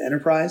Yesterday's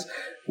Enterprise,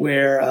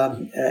 where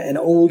an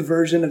old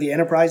version of the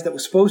Enterprise that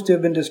was supposed to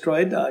have been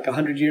destroyed like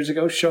 100 years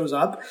ago shows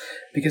up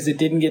because it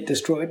didn't get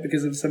destroyed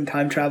because of some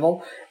time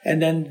travel,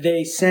 and then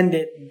they send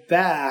it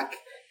back.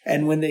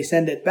 And when they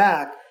send it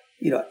back,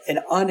 an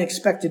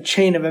unexpected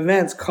chain of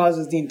events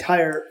causes the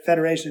entire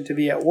Federation to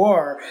be at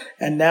war,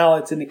 and now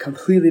it's in a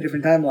completely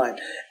different timeline.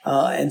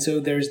 And so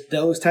there's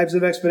those types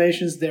of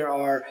explanations. There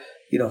are,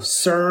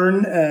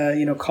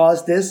 CERN,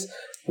 caused this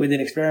with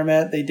an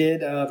experiment they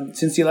did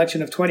since the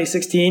election of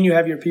 2016. You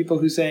have your people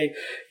who say,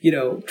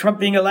 Trump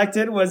being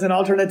elected was an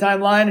alternate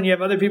timeline, and you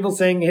have other people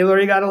saying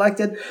Hillary got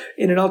elected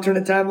in an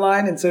alternate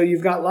timeline. And so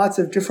you've got lots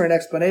of different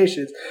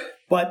explanations.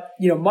 But,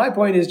 my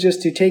point is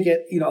just to take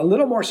it, a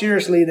little more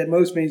seriously than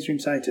most mainstream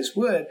scientists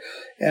would.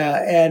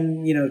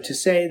 And, to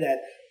say that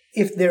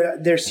if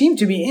there seem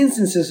to be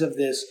instances of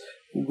this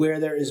where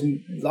there is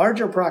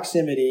larger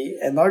proximity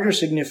and larger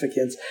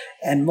significance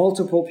and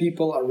multiple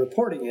people are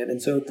reporting it.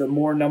 And so the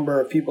more number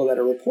of people that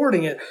are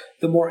reporting it,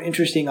 the more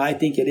interesting I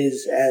think it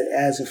is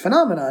as a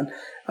phenomenon.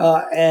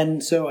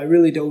 And so I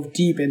really dove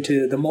deep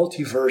into the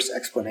multiverse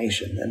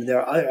explanation. And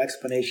there are other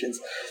explanations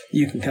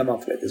you can come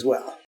up with as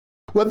well.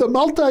 Well, the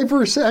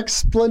multiverse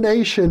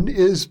explanation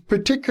is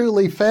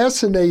particularly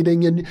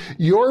fascinating in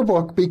your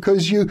book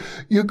because you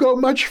go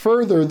much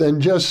further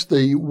than just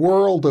the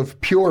world of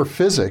pure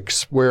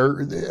physics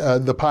where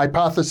the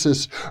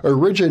hypothesis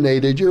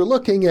originated. You're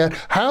looking at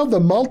how the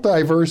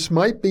multiverse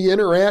might be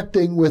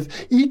interacting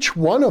with each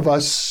one of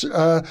us,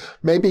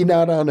 maybe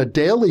not on a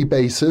daily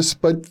basis,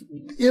 but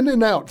in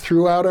and out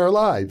throughout our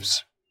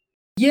lives.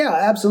 Yeah,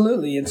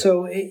 absolutely. And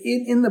so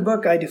in the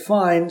book, I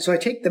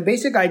take the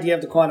basic idea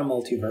of the quantum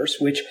multiverse,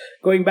 which,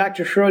 going back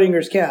to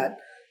Schrodinger's cat,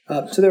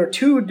 so there are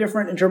two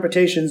different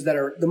interpretations that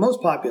are the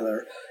most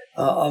popular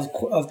of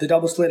the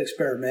double slit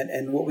experiment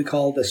and what we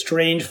call the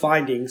strange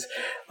findings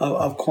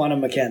of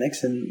quantum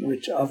mechanics, and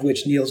of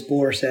which Niels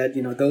Bohr said,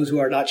 those who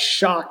are not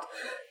shocked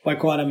by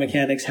quantum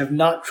mechanics have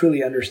not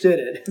truly understood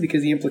it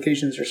because the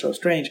implications are so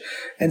strange.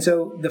 And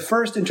so the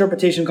first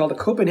interpretation, called the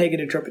Copenhagen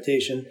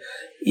interpretation,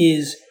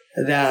 is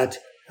that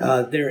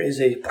there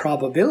is a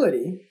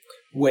probability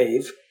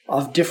wave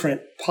of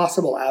different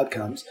possible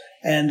outcomes,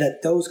 and that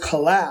those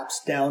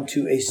collapse down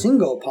to a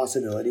single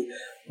possibility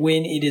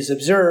when it is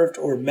observed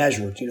or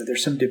measured.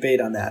 There's some debate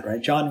on that,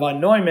 right? John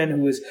von Neumann,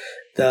 who was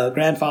the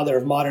grandfather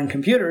of modern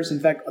computers, in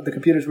fact, the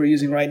computers we're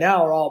using right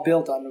now are all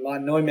built on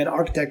von Neumann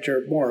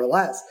architecture, more or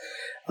less.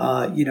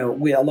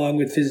 We, along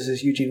with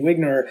physicist Eugene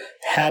Wigner,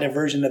 had a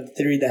version of the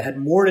theory that had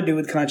more to do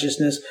with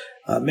consciousness.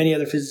 Many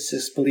other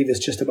physicists believe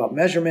it's just about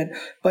measurement.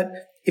 But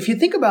if you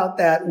think about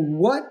that,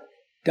 what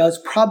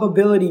does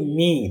probability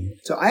mean?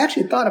 So I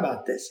actually thought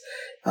about this.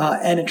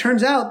 And it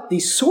turns out the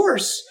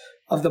source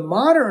of the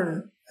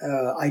modern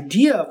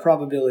idea of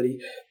probability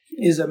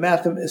is a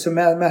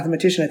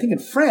mathematician, I think in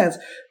France,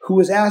 who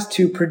was asked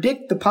to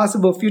predict the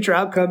possible future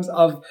outcomes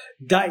of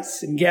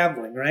dice and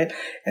gambling, right?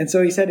 And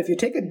so he said, if you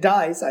take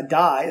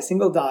a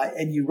single die,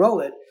 and you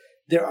roll it,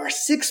 there are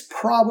 6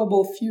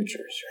 probable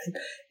futures,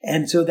 right?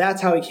 And so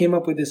that's how he came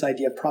up with this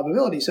idea of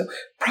probability. So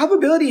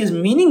probability is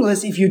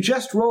meaningless if you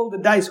just roll the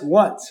dice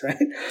once, right?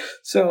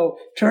 So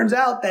turns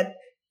out that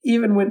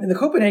even when in the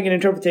Copenhagen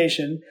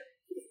interpretation,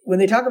 when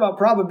they talk about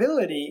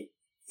probability,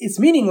 it's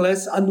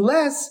meaningless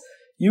unless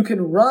you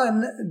can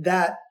run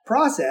that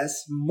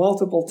process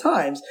multiple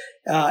times.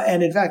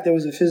 And in fact, there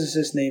was a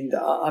physicist named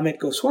Amit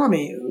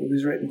Goswami,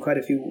 who's written quite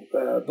a few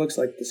books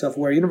like The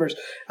Self-Aware Universe.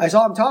 I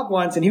saw him talk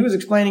once, and he was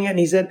explaining it, and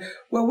he said,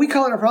 well, we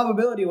call it a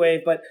probability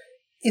wave, but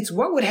it's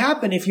what would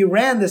happen if you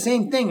ran the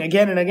same thing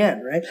again and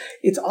again, right?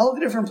 It's all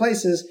the different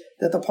places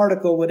that the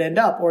particle would end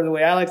up. Or the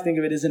way I like to think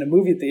of it is in a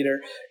movie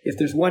theater. If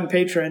there's one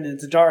patron and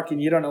it's dark and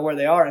you don't know where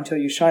they are until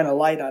you shine a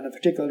light on a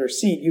particular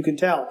seat, you can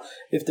tell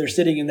if they're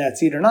sitting in that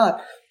seat or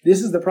not.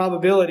 This is the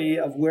probability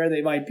of where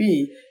they might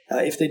be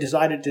if they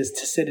decided to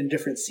sit in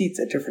different seats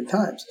at different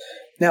times.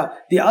 Now,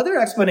 the other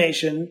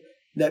explanation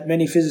that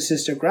many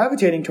physicists are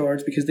gravitating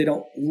towards, because they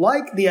don't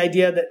like the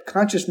idea that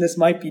consciousness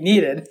might be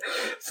needed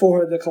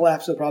for the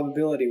collapse of the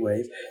probability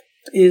wave,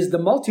 is the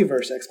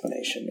multiverse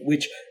explanation,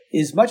 which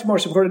is much more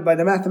supported by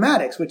the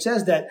mathematics, which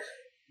says that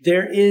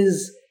there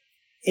is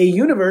a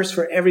universe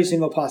for every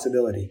single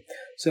possibility.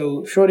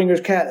 So Schrodinger's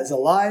cat is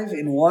alive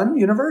in one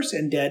universe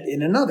and dead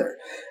in another.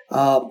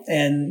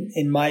 And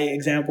in my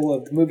example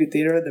of the movie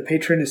theater, the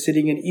patron is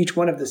sitting in each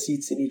one of the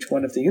seats in each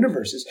one of the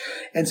universes.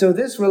 And so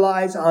this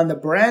relies on the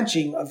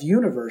branching of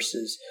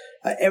universes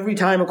every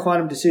time a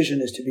quantum decision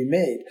is to be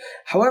made.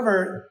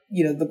 However,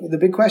 the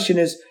big question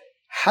is,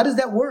 how does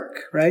that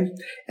work, right?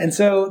 And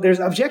so there's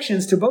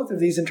objections to both of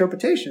these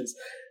interpretations.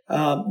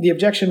 The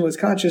objection was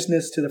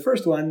consciousness to the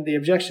first one. The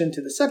objection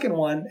to the second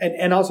one,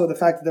 and also the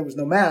fact that there was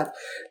no math.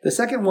 The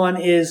second one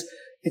is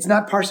it's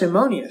not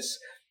parsimonious,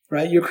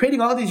 right? You're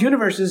creating all these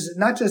universes,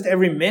 not just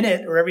every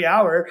minute or every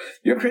hour.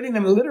 You're creating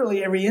them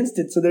literally every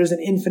instant. So there's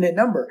an infinite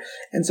number.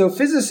 And so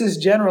physicists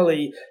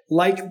generally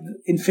like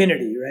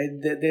infinity,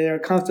 right? They're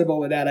comfortable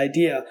with that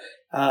idea.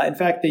 In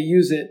fact, they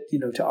use it,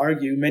 to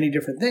argue many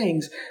different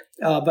things.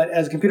 But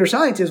as computer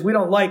scientists, we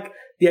don't like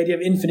the idea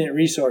of infinite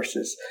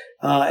resources.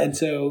 And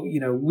so,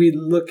 we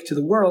look to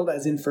the world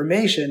as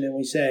information and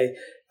we say,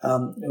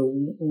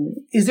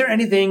 is there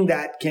anything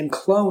that can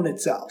clone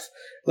itself,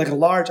 like a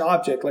large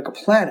object, like a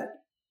planet,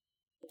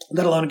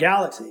 let alone a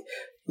galaxy,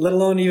 let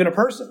alone even a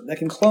person that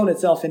can clone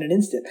itself in an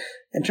instant?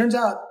 And turns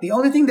out the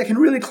only thing that can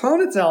really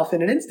clone itself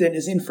in an instant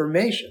is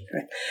information,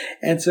 right?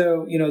 And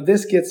so,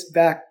 this gets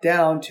back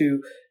down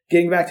to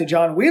getting back to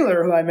John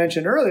Wheeler, who I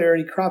mentioned earlier.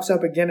 He crops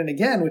up again and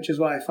again, which is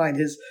why I find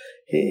his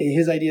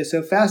idea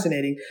so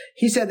fascinating.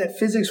 He said that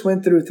physics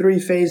went through 3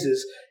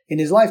 phases in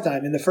his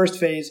lifetime. In the first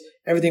phase,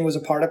 everything was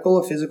a particle,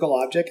 a physical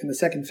object. In the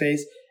second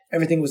phase,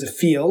 everything was a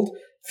field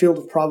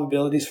of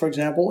probabilities, for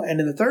example. And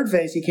in the third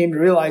phase, he came to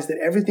realize that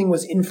everything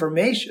was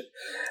information,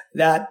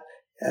 that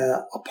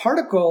a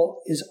particle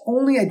is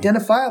only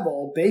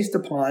identifiable based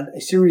upon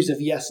a series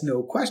of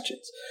yes-no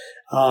questions.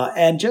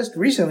 And just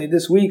recently,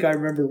 this week, I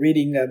remember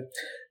reading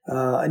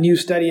a new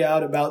study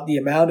out about the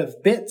amount of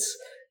bits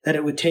that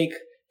it would take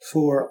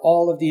for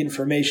all of the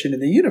information in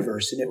the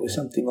universe. And it was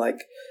something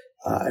like,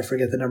 I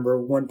forget the number,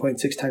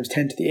 1.6 times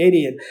 10 to the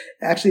 80. And it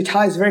actually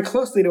ties very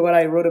closely to what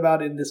I wrote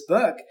about in this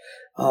book,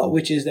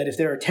 which is that if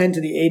there are 10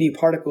 to the 80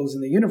 particles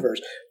in the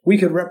universe, we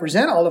could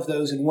represent all of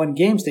those in one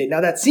game state.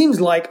 Now, that seems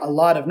like a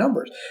lot of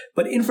numbers,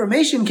 but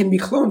information can be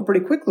cloned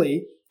pretty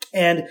quickly,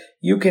 and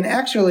you can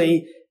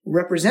actually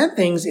represent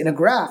things in a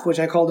graph, which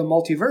I call the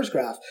multiverse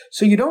graph.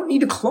 So you don't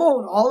need to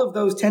clone all of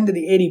those 10 to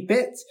the 80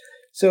 bits.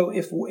 So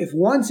if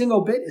one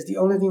single bit is the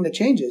only thing that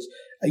changes,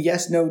 a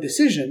yes-no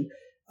decision,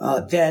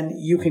 then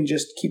you can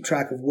just keep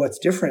track of what's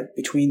different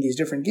between these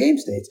different game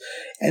states.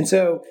 And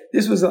so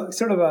this was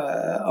sort of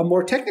a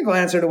more technical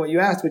answer to what you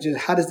asked, which is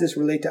how does this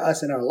relate to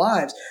us in our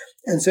lives?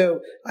 And so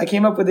I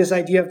came up with this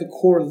idea of the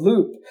core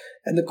loop.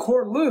 And the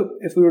core loop,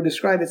 if we were to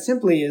describe it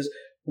simply, is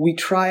we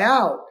try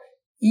out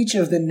each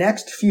of the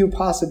next few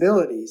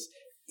possibilities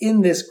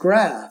in this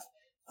graph.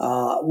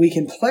 We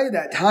can play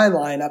that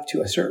timeline up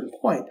to a certain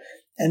point.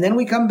 And then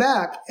we come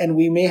back and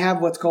we may have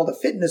what's called a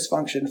fitness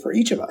function for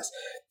each of us,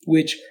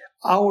 which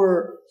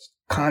our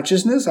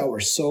consciousness, our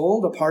soul,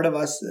 the part of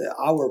us,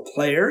 our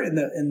player in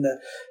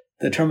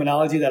the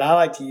terminology that I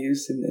like to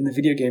use in the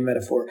video game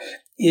metaphor,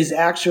 is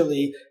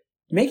actually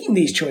making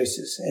these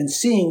choices and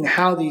seeing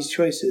how these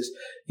choices,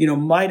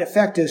 might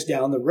affect us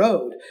down the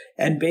road.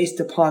 And based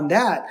upon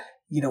that,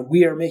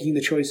 we are making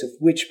the choice of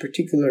which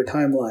particular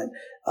timeline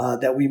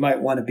that we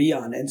might want to be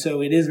on. And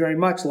so it is very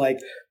much like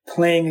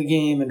playing a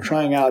game and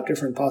trying out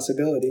different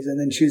possibilities and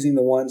then choosing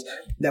the ones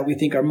that we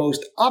think are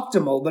most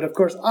optimal. But of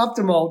course,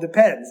 optimal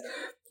depends.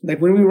 Like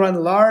when we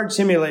run large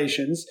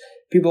simulations,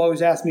 people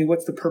always ask me,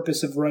 what's the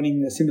purpose of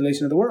running a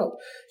simulation of the world?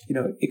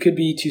 It could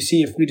be to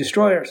see if we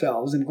destroy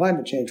ourselves in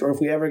climate change, or if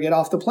we ever get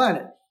off the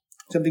planet,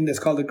 something that's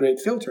called a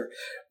great filter,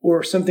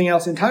 or something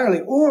else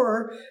entirely.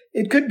 Or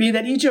it could be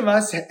that each of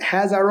us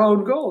has our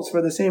own goals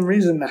for the same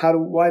reason.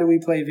 Why do we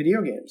play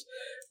video games?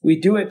 We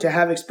do it to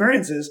have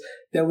experiences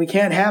that we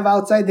can't have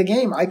outside the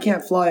game. I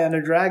can't fly on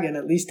a dragon,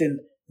 at least in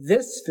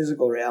this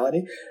physical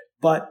reality,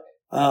 but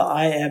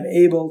I am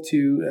able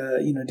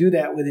to, do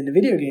that within the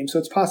video game. So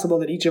it's possible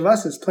that each of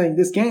us is playing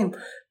this game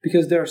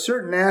because there are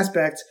certain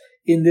aspects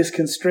in this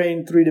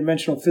constrained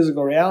 3-dimensional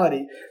physical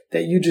reality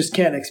that you just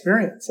can't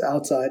experience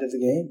outside of the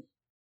game.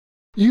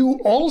 You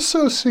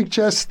also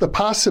suggest the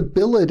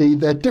possibility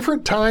that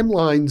different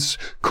timelines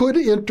could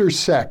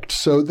intersect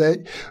so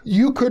that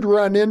you could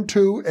run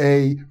into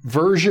a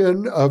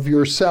version of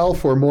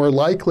yourself, or more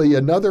likely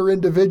another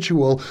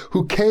individual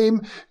who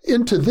came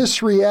into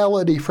this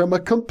reality from a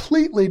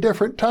completely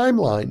different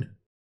timeline.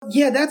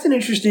 Yeah, that's an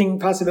interesting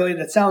possibility.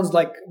 That sounds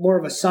like more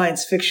of a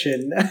science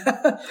fiction,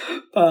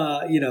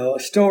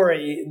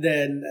 story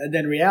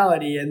than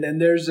reality. And then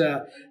there's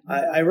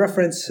I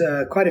reference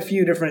quite a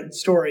few different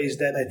stories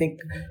that I think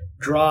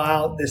draw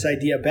out this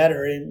idea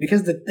better. And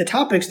because the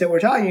topics that we're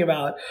talking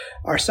about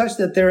are such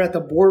that they're at the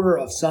border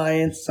of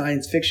science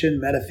fiction,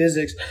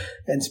 metaphysics,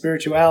 and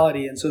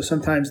spirituality. And so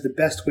sometimes the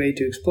best way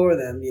to explore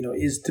them,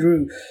 is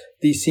through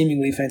these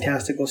seemingly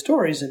fantastical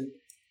stories. And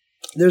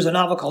There's a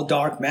novel called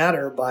Dark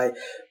Matter by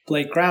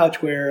Blake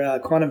Crouch, where a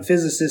quantum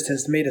physicist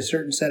has made a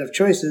certain set of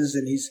choices,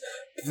 and he's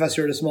a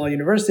professor at a small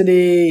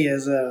university. He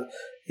has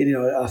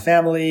a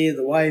family,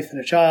 the wife and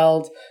a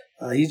child.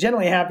 He's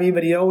generally happy,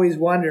 but he always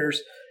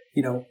wonders,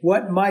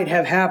 what might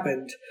have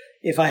happened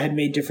if I had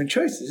made different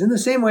choices, in the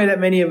same way that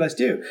many of us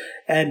do.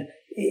 And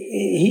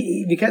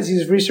because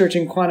he's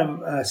researching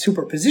quantum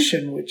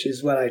superposition, which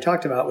is what I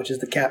talked about, which is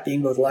the cat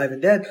being both alive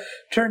and dead,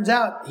 turns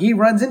out he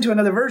runs into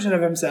another version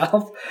of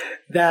himself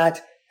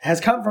that has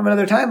come from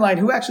another timeline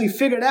who actually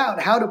figured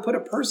out how to put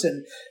a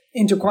person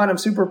into quantum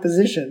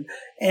superposition.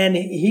 And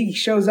he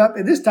shows up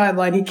in this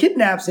timeline, he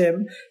kidnaps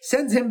him,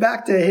 sends him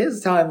back to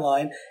his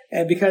timeline,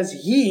 and because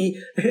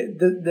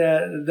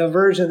the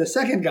version of the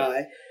second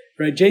guy,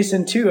 right,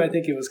 Jason 2, I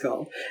think it was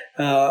called,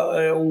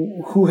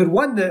 who had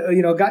won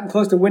gotten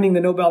close to winning the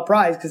Nobel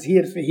Prize because he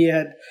had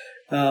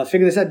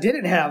figured this out,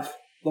 didn't have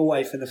the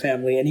wife and the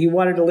family, and he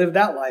wanted to live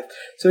that life.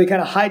 So he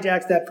kind of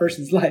hijacks that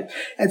person's life.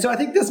 And so I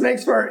think this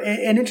makes for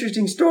an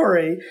interesting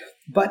story,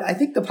 but I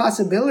think the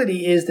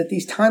possibility is that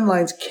these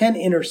timelines can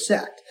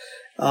intersect,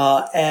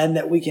 and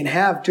that we can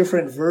have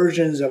different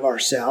versions of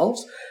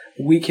ourselves.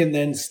 We can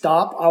then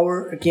stop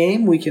our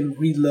game. We can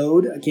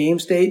reload a game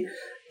state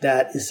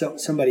that is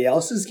somebody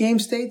else's game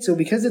state. So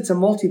because it's a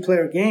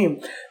multiplayer game,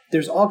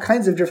 there's all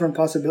kinds of different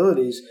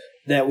possibilities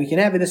that we can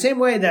have, in the same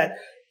way that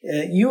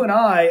you and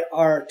I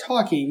are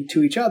talking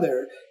to each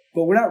other,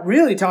 but we're not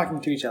really talking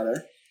to each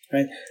other,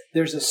 right?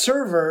 There's a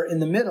server in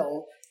the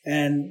middle,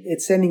 and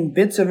it's sending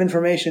bits of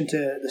information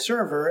to the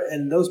server,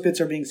 and those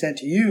bits are being sent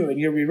to you, and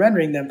you're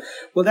re-rendering them.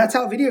 Well, that's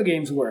how video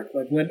games work.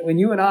 Like when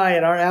you and I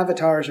and our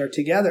avatars are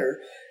together,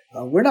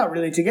 we're not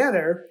really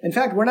together. In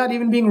fact, we're not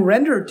even being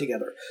rendered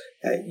together.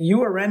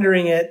 You are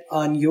rendering it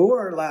on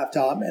your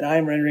laptop, and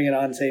I'm rendering it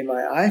on, say,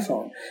 my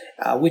iPhone,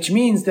 which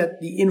means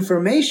that the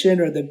information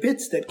or the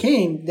bits that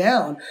came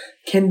down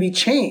can be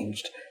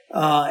changed.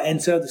 And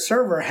so the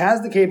server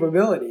has the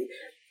capability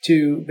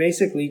to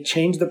basically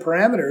change the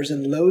parameters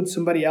and load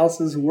somebody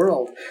else's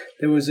world.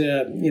 There was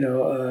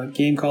a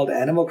game called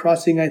Animal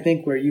Crossing, I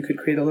think, where you could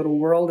create a little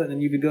world and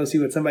then you could go see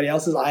what somebody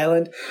else's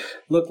island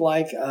looked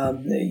like.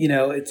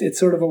 It's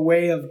sort of a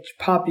way of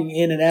popping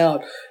in and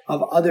out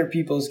of other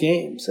people's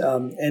games.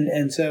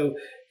 And so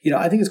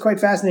I think it's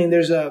quite fascinating.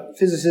 There's a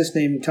physicist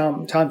named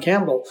Tom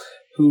Campbell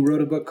who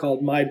wrote a book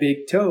called My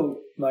Big Toe,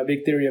 My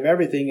Big Theory of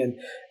Everything.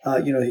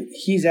 And,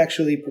 he's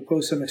actually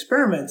proposed some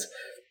experiments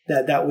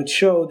that would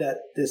show that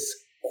this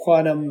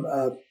quantum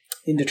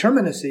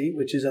indeterminacy,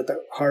 which is at the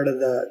heart of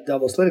the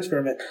double slit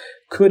experiment,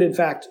 could in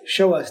fact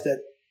show us that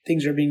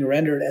things are being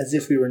rendered as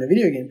if we were in a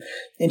video game.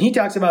 And he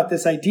talks about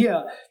this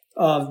idea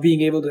of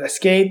being able to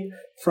escape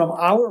from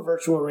our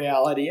virtual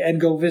reality and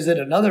go visit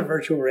another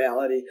virtual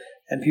reality,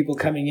 and people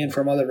coming in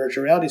from other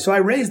virtual realities. So I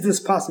raised this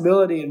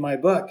possibility in my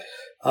book.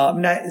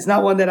 It's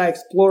not one that I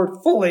explored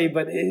fully,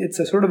 but it's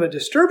a sort of a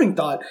disturbing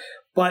thought.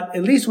 But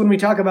at least when we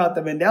talk about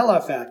the Mandela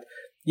effect,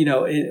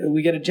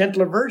 we get a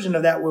gentler version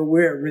of that where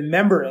we're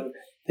remembering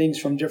things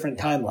from different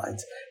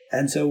timelines.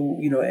 And so,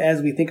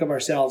 as we think of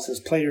ourselves as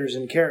players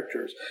and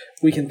characters,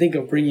 we can think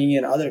of bringing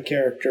in other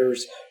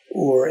characters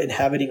or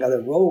inhabiting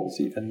other roles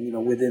even,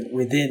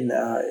 within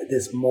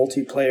this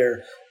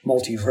multiplayer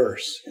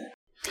multiverse.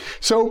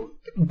 So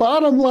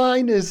bottom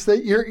line is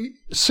that you're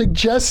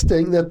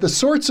suggesting that the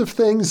sorts of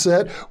things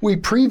that we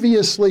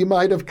previously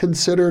might have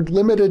considered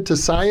limited to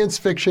science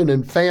fiction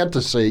and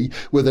fantasy,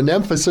 with an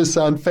emphasis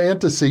on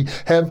fantasy,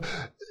 have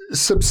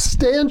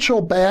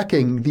substantial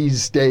backing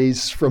these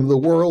days from the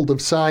world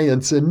of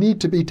science and need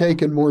to be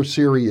taken more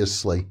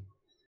seriously.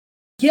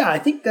 Yeah, I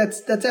think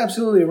that's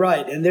absolutely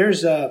right. And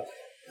there's a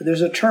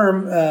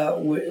term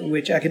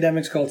which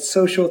academics call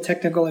social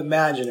technical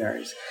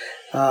imaginaries.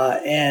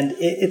 And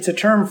it's a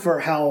term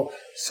for how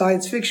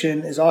science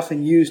fiction is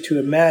often used to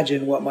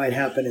imagine what might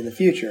happen in the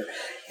future.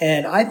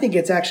 And I think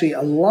it's actually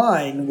a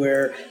line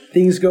where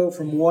things go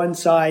from one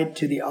side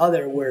to the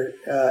other, where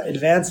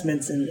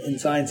advancements in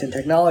science and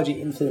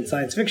technology influence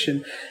science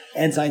fiction,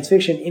 and science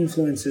fiction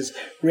influences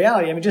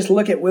reality. I mean, just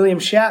look at William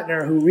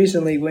Shatner, who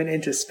recently went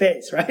into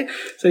space, right?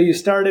 So you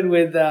started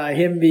with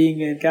him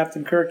being in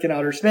Captain Kirk in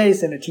outer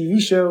space and a TV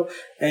show,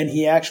 and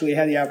he actually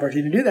had the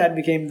opportunity to do that and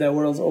became the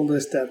world's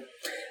oldest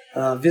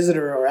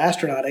visitor or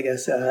astronaut, I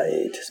guess,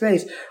 to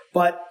space.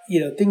 But,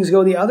 things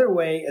go the other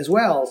way as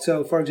well.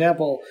 So, for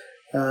example,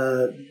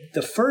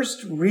 the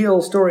first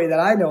real story that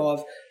I know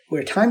of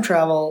where time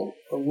travel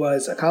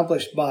was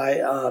accomplished by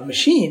a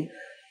machine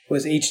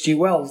was H.G.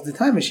 Wells' The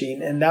Time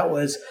Machine. And that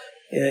was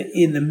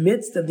in the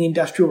midst of the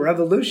Industrial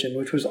Revolution,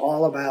 which was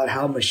all about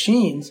how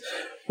machines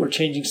were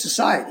changing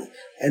society.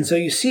 And so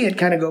you see it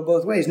kind of go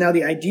both ways. Now,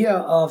 the idea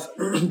of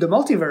the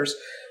multiverse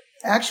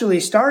actually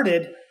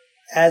started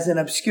as an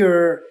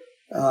obscure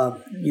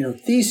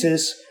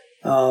thesis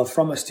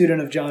from a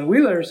student of John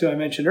Wheeler's, who I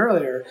mentioned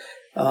earlier,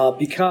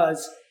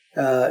 because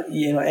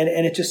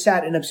and it just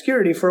sat in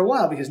obscurity for a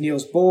while because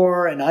Niels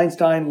Bohr and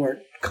Einstein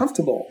weren't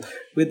comfortable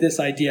with this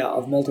idea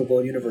of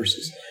multiple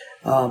universes,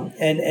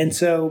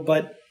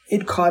 but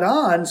it caught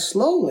on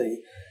slowly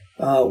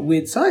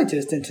with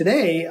scientists. And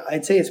today,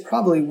 I'd say it's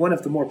probably one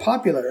of the more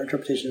popular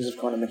interpretations of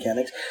quantum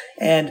mechanics.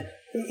 And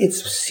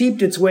it's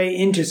seeped its way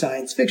into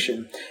science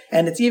fiction.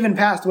 And it's even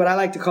past what I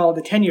like to call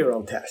the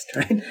 10-year-old test,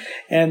 right?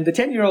 And the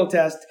 10-year-old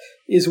test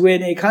is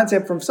when a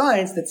concept from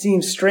science that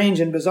seems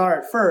strange and bizarre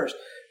at first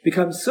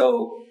becomes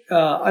so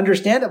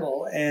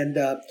understandable and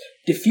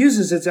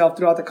diffuses itself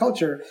throughout the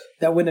culture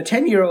that when a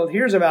 10-year-old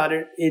hears about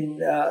it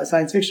in a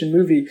science fiction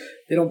movie,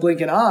 they don't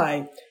blink an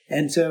eye.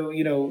 And so,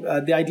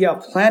 the idea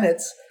of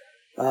planets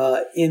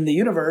in the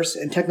universe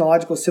and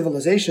technological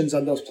civilizations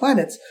on those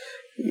planets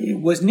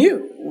was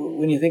new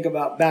when you think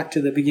about back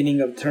to the beginning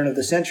of the turn of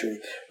the century,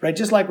 right?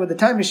 Just like with the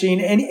time machine,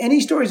 any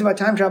stories about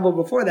time travel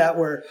before that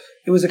where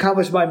it was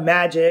accomplished by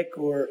magic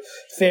or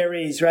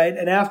fairies, right?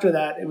 And after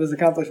that, it was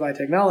accomplished by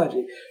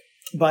technology.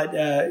 But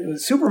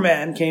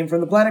Superman came from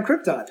the planet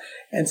Krypton.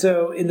 And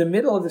so in the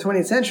middle of the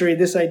 20th century,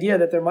 this idea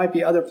that there might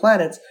be other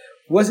planets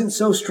wasn't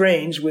so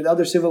strange with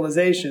other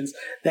civilizations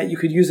that you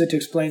could use it to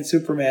explain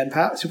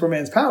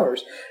Superman's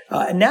powers.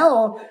 And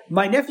now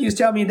my nephews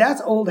tell me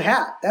that's old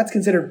hat. That's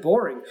considered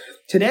boring.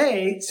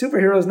 Today,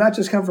 superheroes not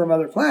just come from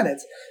other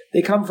planets,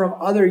 they come from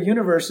other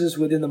universes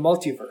within the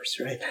multiverse,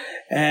 right?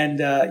 And,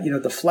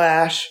 The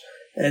Flash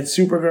and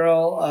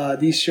Supergirl,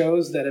 these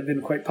shows that have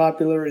been quite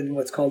popular in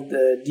what's called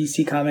the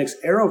DC Comics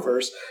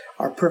Arrowverse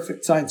are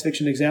perfect science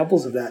fiction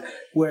examples of that,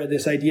 where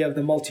this idea of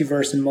the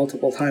multiverse and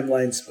multiple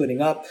timelines splitting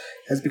up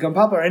has become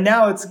popular. And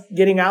now it's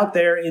getting out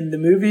there in the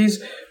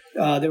movies.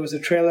 There was a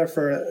trailer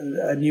for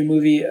a new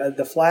movie,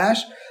 The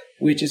Flash,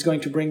 which is going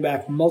to bring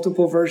back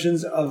multiple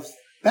versions of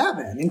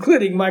Batman,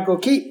 including Michael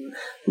Keaton,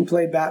 who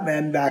played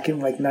Batman back in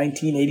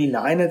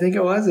 1989, I think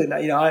it was. And,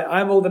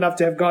 I'm old enough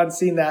to have gone and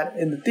seen that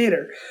in the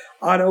theater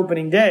on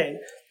opening day.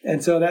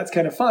 And so that's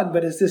kind of fun.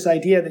 But it's this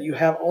idea that you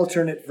have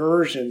alternate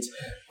versions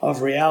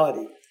of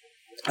reality.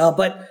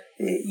 But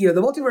the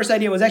multiverse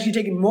idea was actually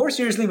taken more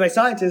seriously by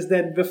scientists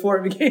than before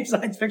it became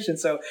science fiction.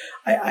 So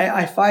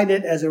I find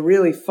it as a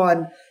really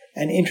fun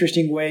and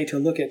interesting way to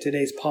look at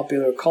today's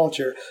popular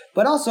culture,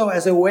 but also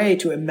as a way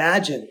to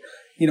imagine,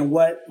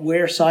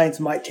 where science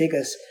might take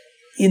us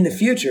in the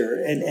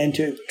future and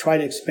to try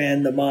to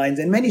expand the minds.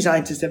 And many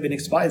scientists have been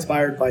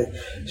inspired by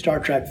Star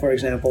Trek, for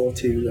example,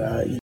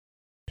 to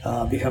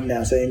become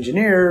NASA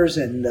engineers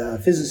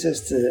and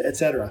physicists,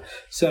 etc.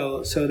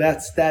 So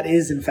that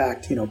is in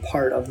fact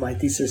part of my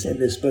thesis in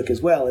this book as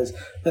well. Is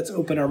let's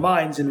open our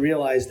minds and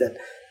realize that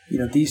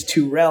these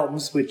two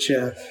realms, which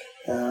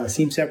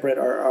seem separate,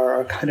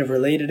 are kind of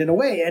related in a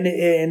way, and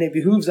it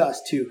behooves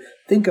us to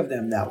think of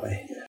them that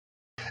way.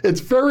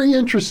 It's very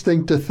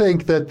interesting to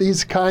think that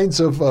these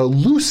kinds of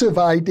elusive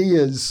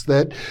ideas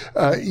that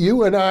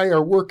you and I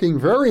are working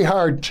very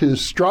hard to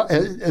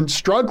and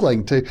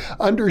struggling to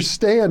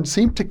understand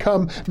seem to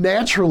come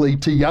naturally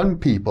to young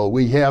people.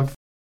 We have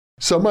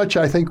so much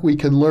I think we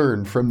can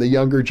learn from the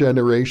younger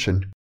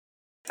generation.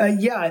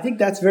 Yeah, I think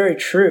that's very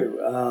true.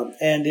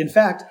 And in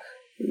fact,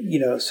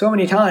 so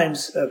many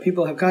times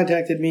people have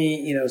contacted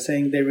me,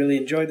 saying they really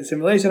enjoyed the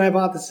simulation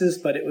hypothesis,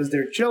 but it was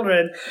their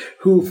children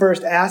who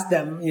first asked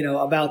them,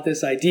 about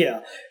this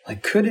idea.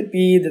 Like, could it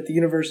be that the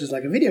universe is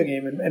like a video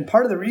game? And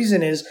part of the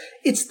reason is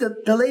it's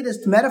the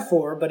latest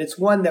metaphor, but it's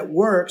one that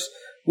works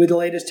with the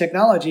latest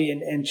technology.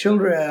 And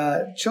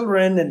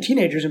children and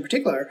teenagers in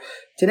particular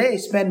today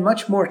spend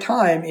much more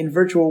time in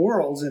virtual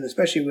worlds, and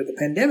especially with the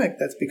pandemic,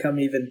 that's become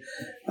even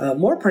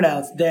more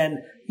pronounced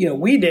than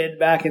we did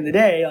back in the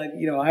day. Like,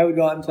 I would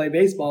go out and play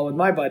baseball with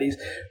my buddies,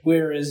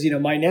 whereas,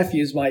 my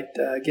nephews might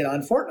get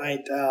on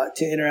Fortnite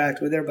to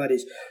interact with their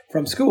buddies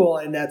from school,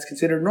 and that's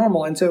considered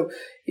normal. And so,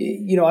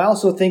 I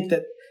also think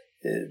that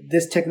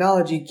this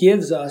technology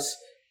gives us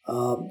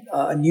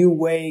a new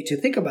way to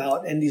think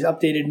about and these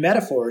updated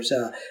metaphors.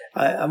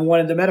 One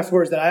of the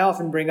metaphors that I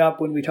often bring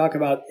up when we talk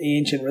about the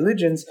ancient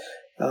religions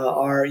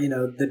are,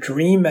 the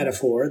dream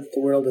metaphor, that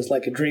the world is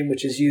like a dream,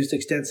 which is used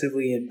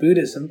extensively in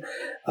Buddhism,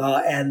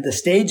 and the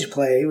stage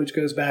play, which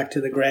goes back to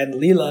the grand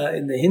Leela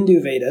in the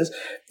Hindu Vedas,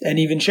 and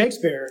even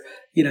Shakespeare,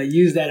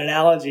 used that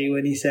analogy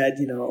when he said,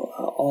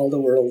 all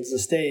the world's a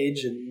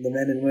stage and the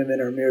men and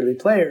women are merely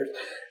players.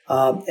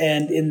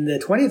 And in the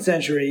 20th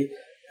century,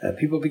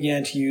 people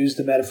began to use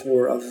the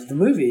metaphor of the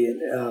movie.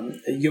 And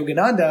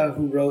Yogananda,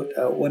 who wrote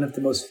one of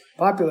the most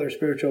popular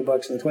spiritual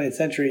books in the 20th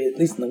century, at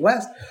least in the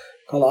West,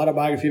 called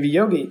Autobiography of a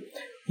Yogi,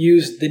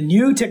 used the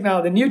new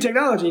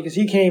technology, because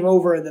he came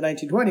over in the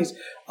 1920s,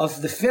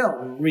 of the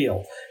film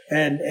reel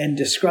and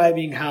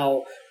describing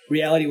how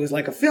reality was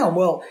like a film.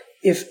 Well,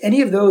 if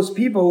any of those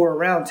people were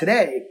around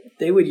today,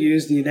 they would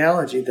use the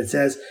analogy that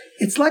says,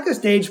 it's like a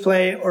stage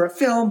play or a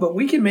film, but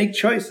we can make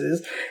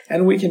choices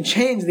and we can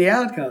change the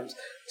outcomes.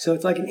 So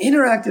it's like an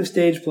interactive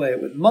stage play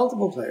with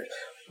multiple players.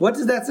 What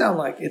does that sound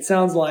like? It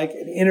sounds like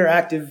an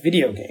interactive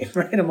video game,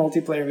 right? A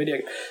multiplayer video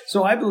game.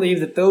 So I believe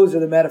that those are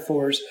the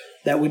metaphors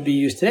that would be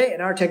used today.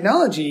 And our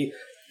technology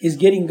is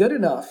getting good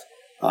enough.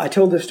 I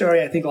told this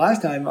story, I think,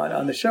 last time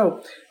on the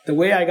show. The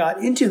way I got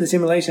into the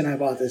simulation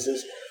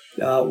hypothesis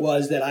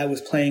was that I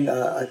was playing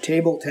a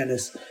table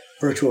tennis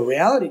virtual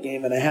reality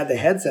game, and I had the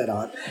headset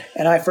on,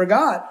 and I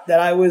forgot that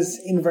I was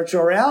in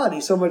virtual reality,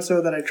 so much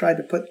so that I tried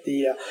to put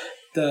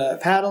the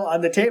paddle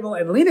on the table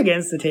and lean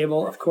against the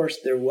table. Of course,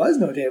 there was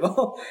no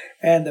table,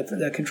 and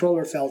the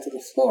controller fell to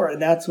the floor,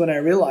 and that's when I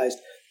realized,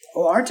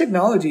 our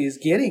technology is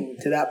getting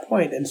to that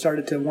point, and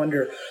started to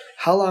wonder,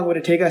 how long would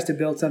it take us to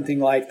build something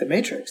like the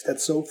Matrix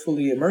that's so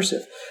fully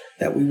immersive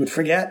that we would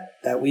forget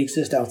that we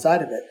exist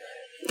outside of it?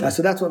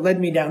 So that's what led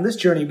me down this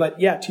journey. But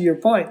yeah, to your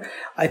point,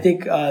 I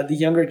think the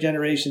younger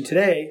generation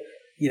today,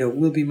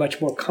 will be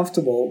much more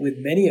comfortable with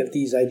many of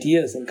these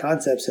ideas and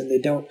concepts, and they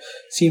don't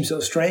seem so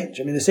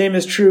strange. I mean, the same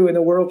is true in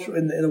the world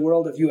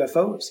of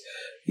UFOs.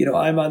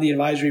 I'm on the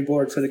advisory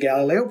board for the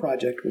Galileo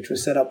project, which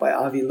was set up by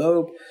Avi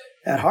Loeb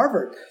at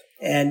Harvard.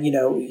 And,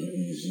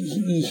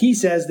 he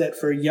says that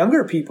for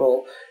younger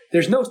people,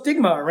 there's no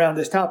stigma around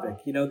this topic.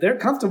 They're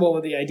comfortable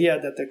with the idea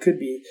that there could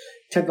be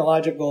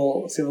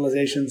technological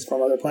civilizations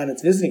from other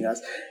planets visiting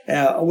us.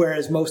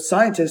 Whereas most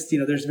scientists,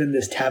 there's been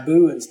this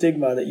taboo and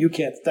stigma that you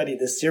can't study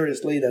this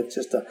seriously. That's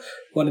just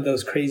one of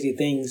those crazy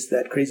things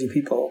that crazy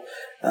people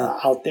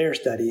out there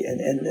study.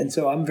 And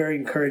so I'm very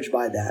encouraged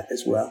by that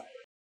as well.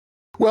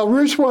 Well,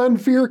 Rizwan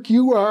Virk,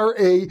 you are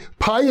a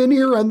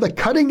pioneer on the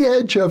cutting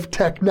edge of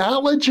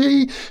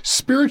technology,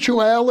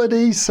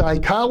 spirituality,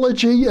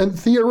 psychology, and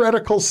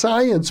theoretical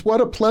science.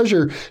 What a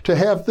pleasure to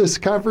have this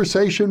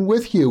conversation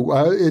with you.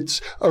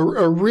 It's a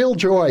real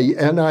joy,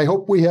 and I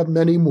hope we have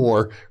many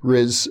more.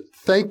 Riz,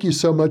 thank you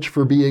so much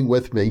for being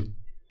with me.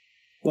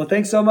 Well,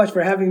 thanks so much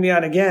for having me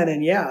on again.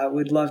 And yeah, I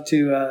would love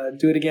to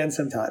do it again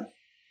sometime.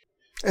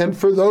 And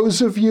for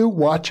those of you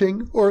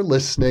watching or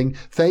listening,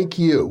 thank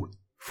you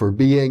for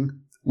being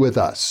with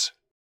us.